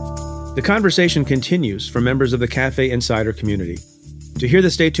 The conversation continues for members of the Cafe Insider community. To hear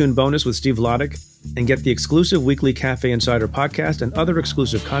the Stay Tuned bonus with Steve Vladeck and get the exclusive weekly Cafe Insider podcast and other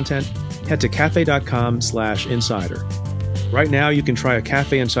exclusive content, head to cafe.com/insider. Right now, you can try a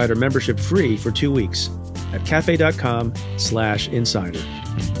Cafe Insider membership free for 2 weeks at cafe.com/insider.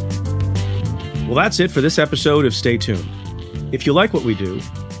 Well, that's it for this episode of Stay Tuned. If you like what we do,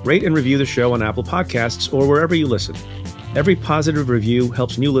 rate and review the show on Apple Podcasts or wherever you listen. Every positive review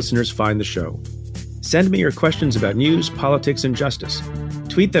helps new listeners find the show. Send me your questions about news, politics, and justice.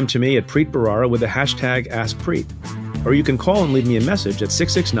 Tweet them to me at Preet Bharara with the hashtag AskPreet. Or you can call and leave me a message at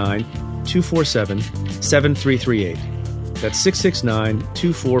 669-247-7338. That's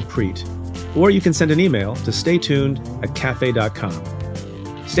 669-24-PREET. Or you can send an email to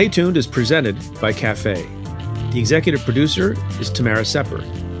staytuned@cafe.com. Stay Tuned is presented by Cafe. The executive producer is Tamara Sepper.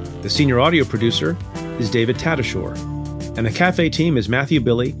 The senior audio producer is David Tadashore. And the Cafe team is Matthew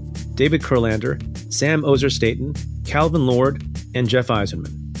Billy, David Kurlander, Sam Ozer-Staten, Calvin Lord, and Jeff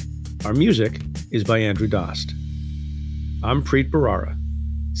Eisenman. Our music is by Andrew Dost. I'm Preet Bharara.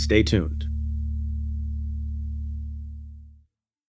 Stay tuned.